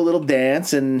do a little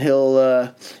dance and he'll,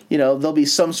 there'll be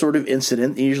some sort of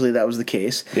incident. Usually that was the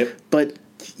case. Yep. But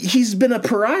he's been a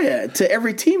pariah to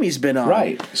every team he's been on.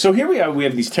 Right. So here we are. We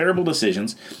have these terrible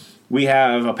decisions. we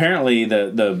have apparently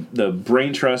the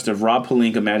brain trust of Rob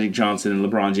Pelinka, Magic Johnson, and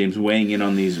LeBron James weighing in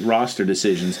on these roster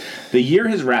decisions. The year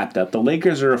has wrapped up. The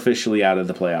Lakers are officially out of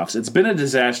the playoffs. It's been a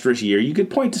disastrous year. You could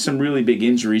point to some really big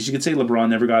injuries. You could say LeBron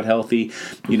never got healthy.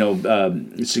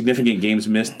 Significant games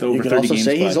missed over 30 games. You could also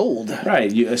say he's old.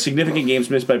 Right. Significant games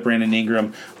missed by Brandon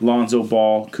Ingram, Lonzo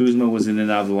Ball. Kuzma was in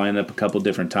and out of the lineup a couple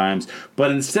different times.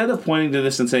 But instead of pointing to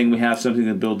this and saying we have something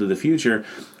to build to the future,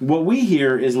 what we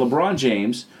hear is LeBron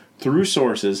James, through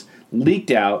sources,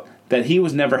 leaked out that he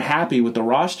was never happy with the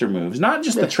roster moves. Not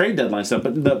just the trade deadline stuff,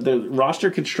 but the roster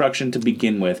construction to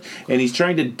begin with. And he's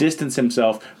trying to distance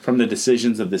himself from the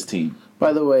decisions of this team.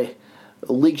 By the way,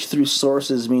 leaked through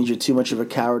sources means you're too much of a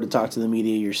coward to talk to the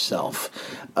media yourself.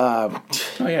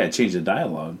 It changed the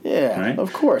dialogue. Yeah, right?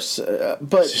 Of course.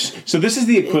 So this is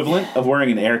the equivalent of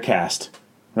wearing an air cast,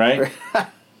 right?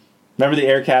 Remember the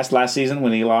air cast last season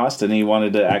when he lost and he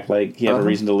wanted to act like he had a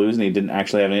reason to lose and he didn't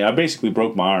actually have any? I basically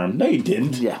broke my arm. No, you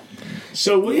didn't. Yeah.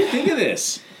 So what do you think of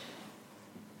this?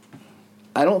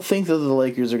 I don't think that the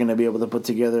Lakers are going to be able to put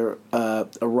together a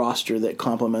roster that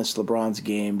complements LeBron's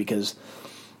game because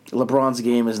LeBron's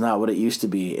game is not what it used to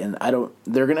be, and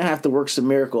they're going to have to work some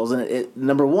miracles. And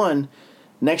number one,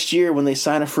 next year when they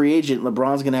sign a free agent,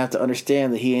 LeBron's going to have to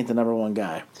understand that he ain't the number one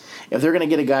guy. If they're going to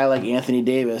get a guy like Anthony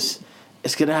Davis,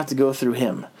 it's going to have to go through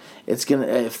him. If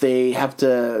they have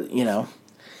to,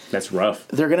 that's rough.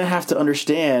 They're going to have to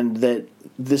understand that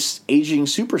this aging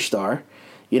superstar,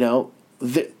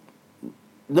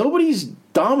 nobody's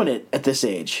dominant at this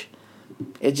age.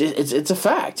 It's a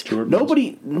fact.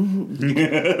 Nobody.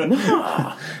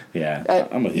 Yeah,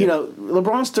 I'm with you.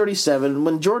 LeBron's 37.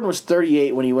 When Jordan was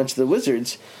 38, when he went to the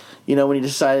Wizards, when he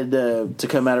decided to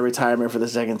come out of retirement for the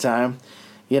second time,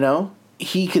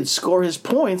 he could score his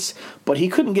points, but he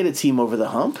couldn't get a team over the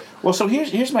hump. Well, so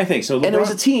here's my thing. So and it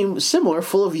was a team similar,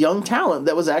 full of young talent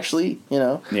that was actually,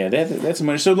 Yeah, that's some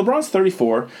money. So LeBron's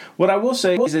 34. What I will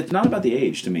say is it's not about the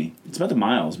age to me. It's about the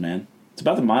miles, man. It's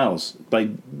about the miles. Like,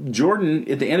 Jordan,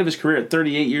 at the end of his career at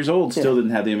 38 years old, still didn't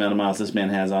have the amount of miles this man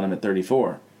has on him at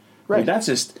 34. Right. That's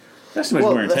too much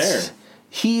wear and tear.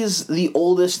 He's the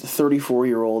oldest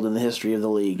 34-year-old in the history of the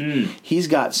league. He's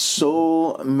got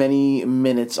so many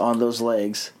minutes on those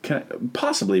legs.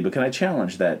 Possibly, but can I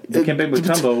challenge that? Dikembe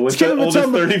Mutombo was the oldest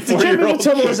 34-year-old. Dikembe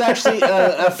Mutombo was actually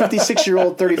a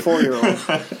 56-year-old, 34-year-old.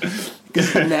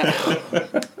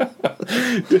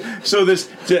 So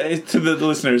to the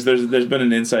listeners, there's been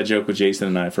an inside joke with Jason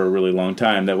and I for a really long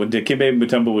time that when Dikembe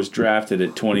Mutombo was drafted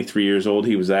at 23 years old,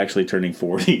 he was actually turning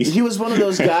 40. He was one of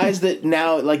those guys that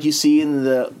now, like you see in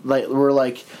were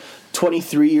like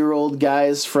 23-year-old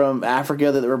guys from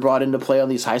Africa that were brought in to play on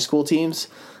these high school teams.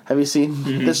 Have you seen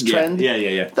this trend?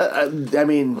 Yeah. I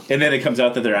mean, and then it comes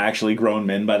out that they're actually grown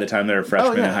men by the time they're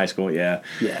freshmen in high school. Yeah.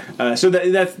 Yeah. So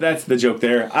that's the joke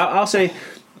there. I'll say,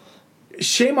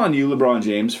 shame on you, LeBron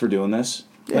James, for doing this.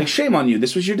 Yeah. Like, shame on you.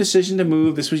 This was your decision to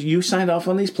move. You signed off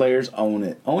on these players. Own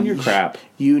it. Own your crap.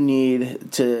 You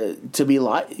need to be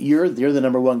you're the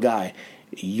number one guy.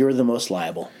 You're the most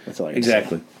liable. That's all I can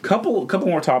say. Couple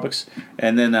more topics,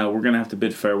 and then we're going to have to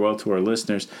bid farewell to our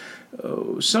listeners.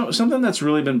 Something that's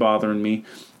really been bothering me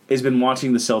has been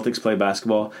watching the Celtics play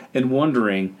basketball and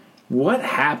wondering what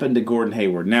happened to Gordon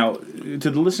Hayward. Now, to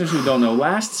the listeners who don't know,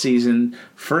 last season,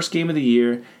 first game of the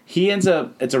year, he ends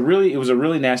up. It was a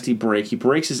really nasty break. He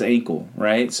breaks his ankle,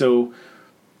 right? So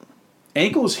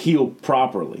ankles heal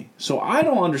properly. So I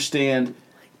don't understand.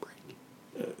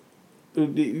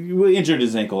 He injured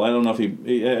his ankle. I don't know if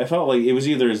I felt like it was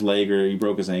either his leg or he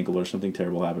broke his ankle or something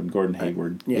terrible happened. Gordon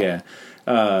Hayward. Yeah.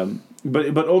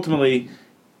 But ultimately,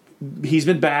 he's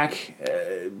been back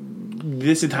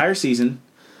this entire season.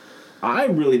 I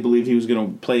really believed he was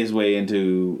going to play his way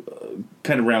into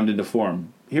kind of round into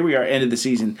form. Here we are, end of the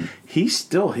season. He's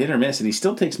still hit or miss, and he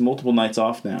still takes multiple nights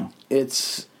off now.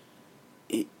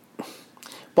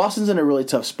 Boston's in a really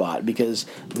tough spot because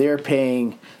they're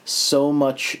paying so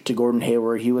much to Gordon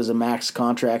Hayward. He was a max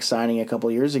contract signing a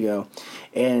couple years ago,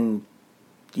 and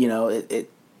it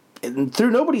through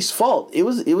nobody's fault. It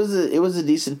was a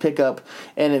decent pickup,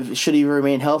 and should he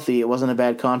remain healthy, it wasn't a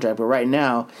bad contract. But right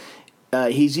now,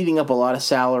 he's eating up a lot of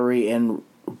salary, and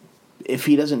if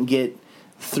he doesn't get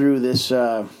through this,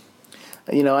 I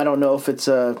don't know if it's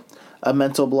a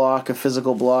mental block, a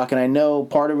physical block, and I know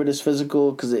part of it is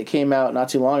physical because it came out not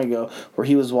too long ago where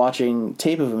he was watching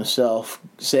tape of himself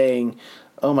saying,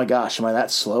 "Oh my gosh, am I that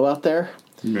slow out there?"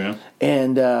 Yeah.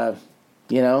 And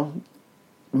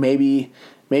maybe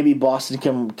Boston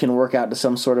can work out to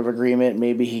some sort of agreement.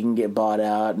 Maybe he can get bought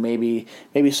out. Maybe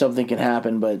something can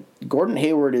happen. But Gordon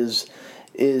Hayward is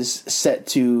is set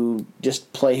to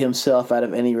just play himself out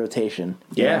of any rotation.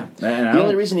 Yeah. The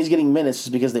only reason he's getting minutes is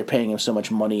because they're paying him so much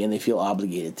money and they feel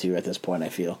obligated to at this point, I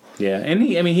feel. Yeah, and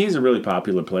he's a really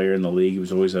popular player in the league. He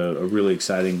was always a really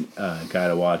exciting guy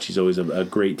to watch. He's always a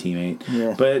great teammate.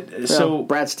 Yeah. But so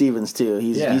Brad Stevens too.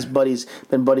 He's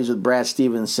been buddies with Brad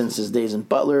Stevens since his days in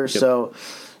Butler. Yep. So,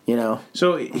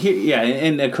 So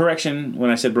and a correction when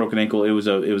I said broken ankle, it was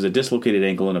a dislocated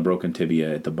ankle and a broken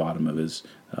tibia at the bottom of his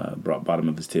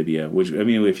tibia. Which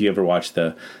if you ever watch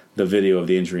the video of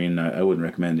the injury, and I wouldn't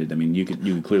recommend it. You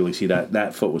could clearly see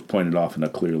that foot was pointed off in a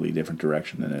clearly different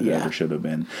direction than it ever should have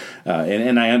been.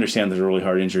 And I understand there's a really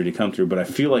hard injury to come through, but I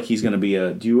feel like he's going to be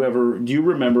do you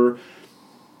remember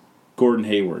Gordon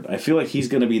Hayward? I feel like he's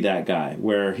going to be that guy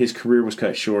where his career was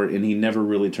cut short and he never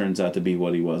really turns out to be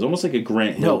what he was. Almost like a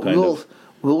Grant Hill kind of.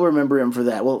 We'll remember him for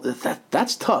that. Well,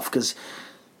 that's tough because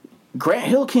Grant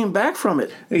Hill came back from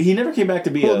it. He never came back to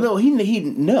be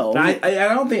no. I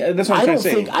don't think that's what I'm trying to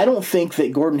say. I don't think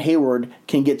that Gordon Hayward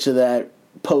can get to that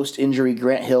post-injury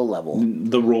Grant Hill level.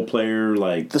 The role player,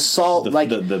 like the solid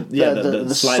kind of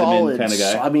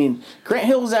guy. Grant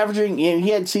Hill was averaging. He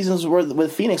had seasons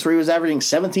with Phoenix where he was averaging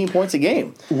 17 points a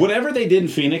game. Whatever they did in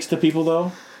Phoenix to people,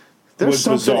 though, there's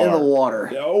something in the water.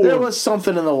 There was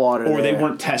something in the water, or they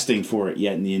weren't testing for it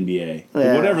yet in the NBA.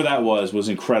 Yeah. Whatever that was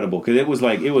incredible because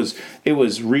it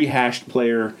was rehashed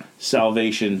player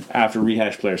salvation after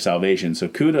rehashed player salvation. So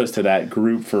kudos to that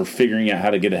group for figuring out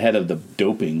how to get ahead of the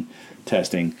doping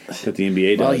testing that the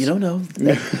NBA does. Well, you don't know.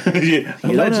 Allegedly.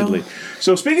 Don't know.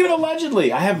 So speaking of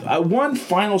allegedly, I have one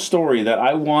final story that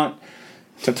I want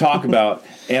to talk about,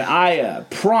 and I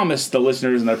promise the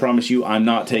listeners, and I promise you, I'm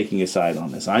not taking a side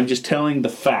on this. I'm just telling the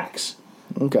facts.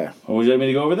 Okay. Would you like me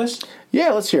to go over this?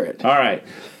 Yeah, let's hear it. All right.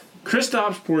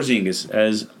 Kristaps Porzingis,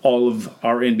 as all of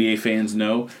our NBA fans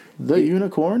know. The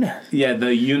unicorn? Yeah,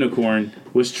 the unicorn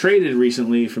was traded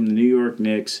recently from the New York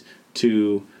Knicks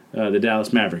to the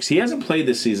Dallas Mavericks. He hasn't played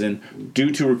this season due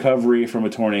to recovery from a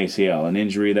torn ACL, an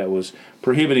injury that was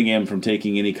prohibiting him from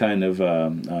taking any kind of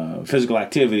physical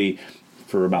activity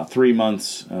for about 3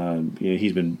 months.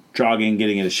 He's been jogging,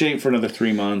 getting into shape for another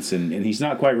 3 months, and he's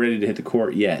not quite ready to hit the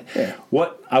court yet. Yeah.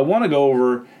 What I want to go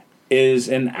over is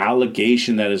an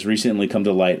allegation that has recently come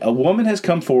to light. A woman has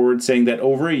come forward saying that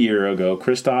over a year ago,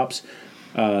 Kristaps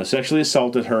sexually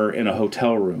assaulted her in a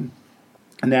hotel room.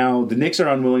 Now, the Knicks are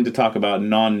unwilling to talk about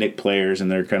non-Knick players, and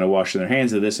they're kind of washing their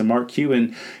hands of this. And Mark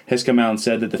Cuban has come out and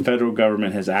said that the federal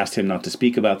government has asked him not to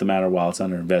speak about the matter while it's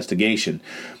under investigation.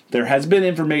 There has been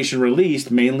information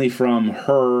released, mainly from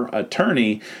her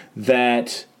attorney,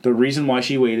 that the reason why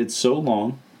she waited so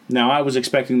long. Now, I was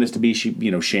expecting this to be,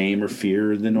 shame or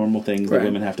fear, the normal things that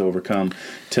women have to overcome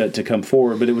to come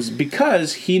forward. But it was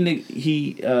because he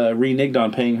reneged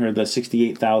on paying her the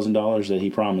 $68,000 that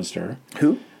he promised her.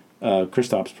 Who?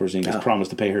 Kristaps Porzingis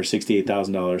promised to pay her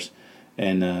 $68,000,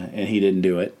 and he didn't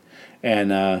do it.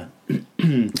 And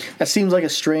that seems like a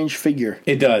strange figure.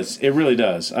 It does. It really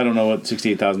does. I don't know what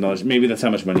 $68,000. Maybe that's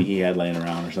how much money he had laying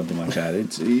around or something like that.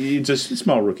 It's a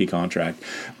small rookie contract.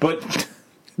 But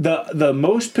the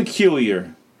most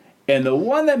peculiar and the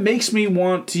one that makes me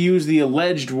want to use the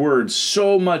alleged word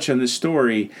so much in this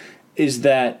story is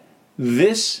that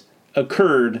this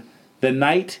occurred the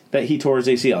night that he tore his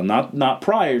ACL, not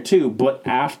prior to, but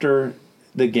after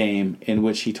the game in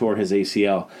which he tore his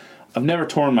ACL. I've never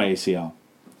torn my ACL.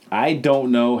 I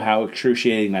don't know how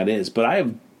excruciating that is, but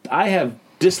I have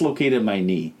dislocated my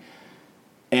knee,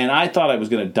 and I thought I was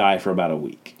going to die for about a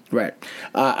week. Right.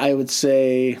 I would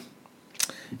say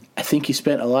I think he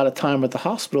spent a lot of time at the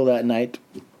hospital that night.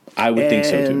 I would think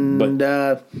so too. But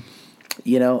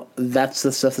that's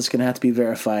the stuff that's going to have to be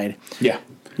verified. Yeah.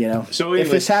 So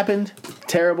if this happened,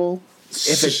 terrible.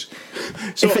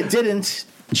 If it didn't,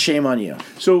 shame on you.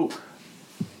 So,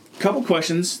 a couple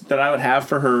questions that I would have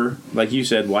for her, like you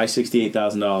said, why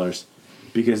 $68,000?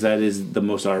 Because that is the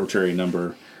most arbitrary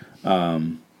number.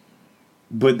 But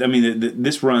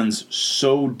this runs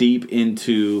so deep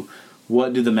into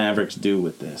what do the Mavericks do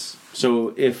with this.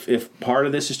 So if part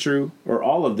of this is true or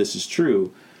all of this is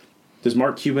true, does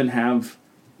Mark Cuban have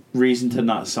reason to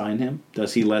not sign him?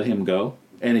 Does he let him go?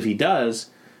 And if he does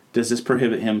this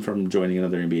prohibit him from joining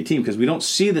another NBA team? Because we don't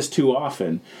see this too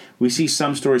often. We see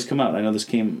some stories come out. I know this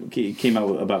came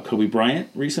out about Kobe Bryant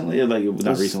recently,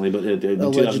 not recently, but in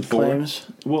 2004. Claims.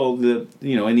 Well, and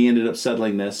he ended up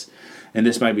settling this, and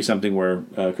this might be something where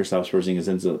Kristaps Porzingis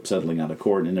ends up settling out of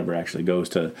court and it never actually goes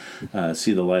to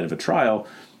see the light of a trial.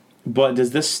 But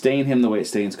does this stain him the way it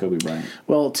stains Kobe Bryant?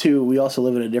 Well, we also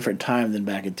live in a different time than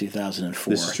back in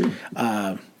 2004. This is true.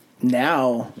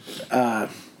 Now,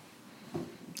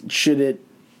 should it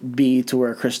be to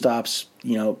where Kristaps,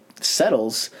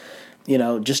 settles,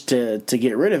 just to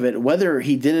get rid of it. Whether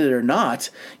he did it or not,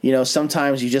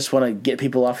 sometimes you just want to get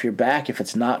people off your back if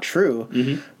it's not true.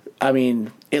 Mm-hmm. I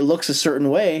mean, it looks a certain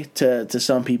way to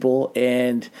some people,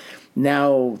 and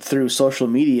now through social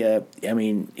media,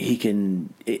 it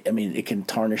can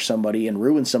tarnish somebody and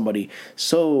ruin somebody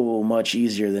so much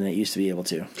easier than it used to be able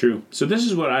to. True. So this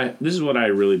is what I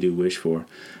really do wish for.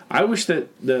 I wish that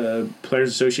the Players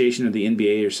Association of the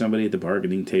NBA or somebody at the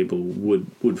bargaining table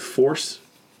would force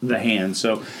the hand.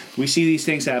 So we see these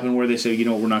things happen where they say,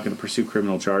 we're not going to pursue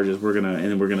criminal charges. We're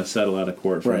gonna settle out of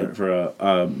court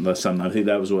for something. I think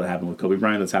that was what happened with Kobe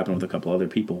Bryant. That's happened with a couple other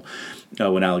people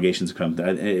when allegations come.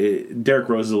 Derrick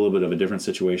Rose is a little bit of a different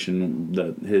situation.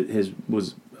 His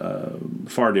was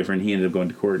far different. He ended up going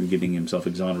to court and getting himself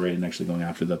exonerated and actually going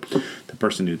after the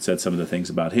person who had said some of the things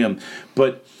about him.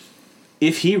 But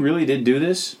if he really did do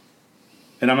this,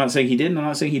 and I'm not saying he didn't, I'm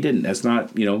not saying he didn't. That's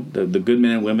not, the good men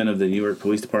and women of the New York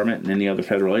Police Department and any other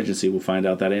federal agency will find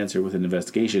out that answer with an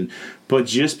investigation. But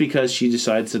just because she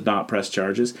decides to not press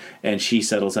charges and she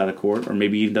settles out of court, or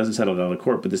maybe even doesn't settle out of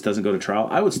court, but this doesn't go to trial,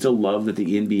 I would still love that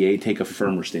the NBA take a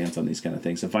firmer stance on these kind of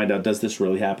things and find out, does this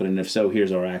really happen? And if so,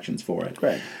 here's our actions for it.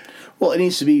 Right. Well, it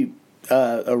needs to be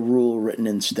a rule written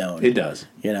in stone. It does.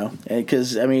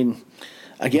 Because,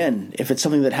 again, if it's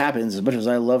something that happens, as much as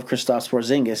I love Kristaps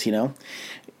Porzingis,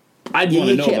 I'd want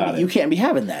to know about it. You can't be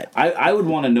having that. I would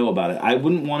want to know about it. I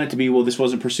wouldn't want it to be, this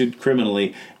wasn't pursued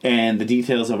criminally, and the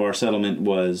details of our settlement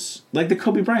was, like the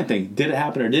Kobe Bryant thing, did it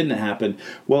happen or didn't it happen?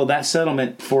 Well, that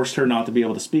settlement forced her not to be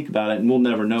able to speak about it, and we'll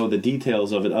never know the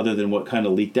details of it other than what kind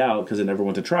of leaked out, because it never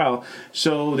went to trial,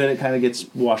 so then it kind of gets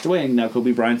washed away, and now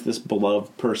Kobe Bryant's this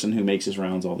beloved person who makes his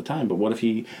rounds all the time. But what if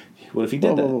he did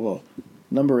that? Whoa.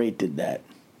 Number 8 did that.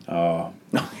 Oh.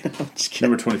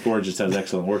 Number 24 just has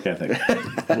excellent work ethic.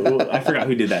 I forgot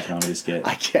who did that comedy skit.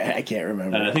 I can't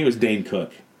remember. I think it was Dane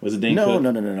Cook. Was it Dane Cook? No.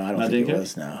 I don't think it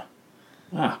was. No.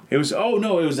 It was. Oh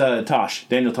no, it was Tosh.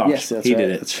 Daniel Tosh. Yes, that's he right.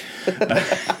 did it.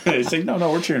 It's like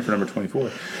no, we're cheering for number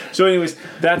 24. So, anyways,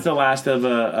 that's the last of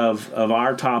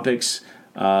our topics.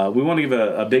 We want to give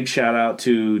a big shout out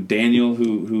to Daniel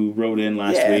who wrote in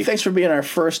last week. Yeah, thanks for being our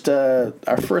first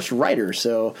writer.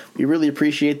 So we really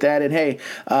appreciate that. And hey,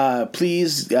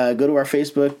 please go to our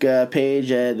Facebook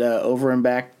page at Over and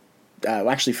Back.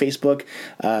 Actually,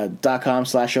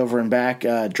 Facebook.com/Over and Back.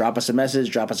 Drop us a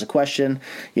message. Drop us a question.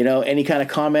 Any kind of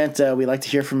comment. We like to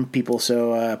hear from people.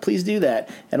 So please do that.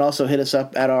 And also hit us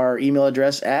up at our email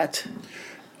address at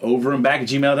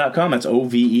overandback@gmail.com. That's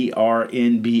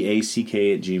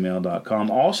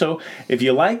overnback@gmail.com. Also, if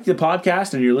you like the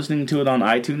podcast and you're listening to it on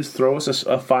iTunes, throw us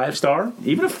a 5-star,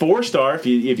 even a 4-star if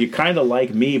you kind of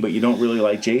like me but you don't really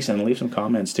like Jason, and leave some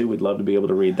comments too. We'd love to be able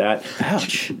to read that.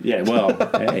 Ouch. Yeah, well,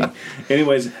 hey.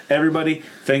 Anyways, everybody,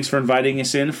 thanks for inviting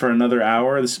us in for another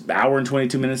hour. This hour and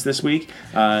 22 minutes this week,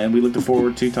 and we look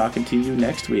forward to talking to you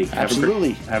next week.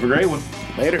 Absolutely. Have a great one.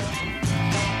 Later.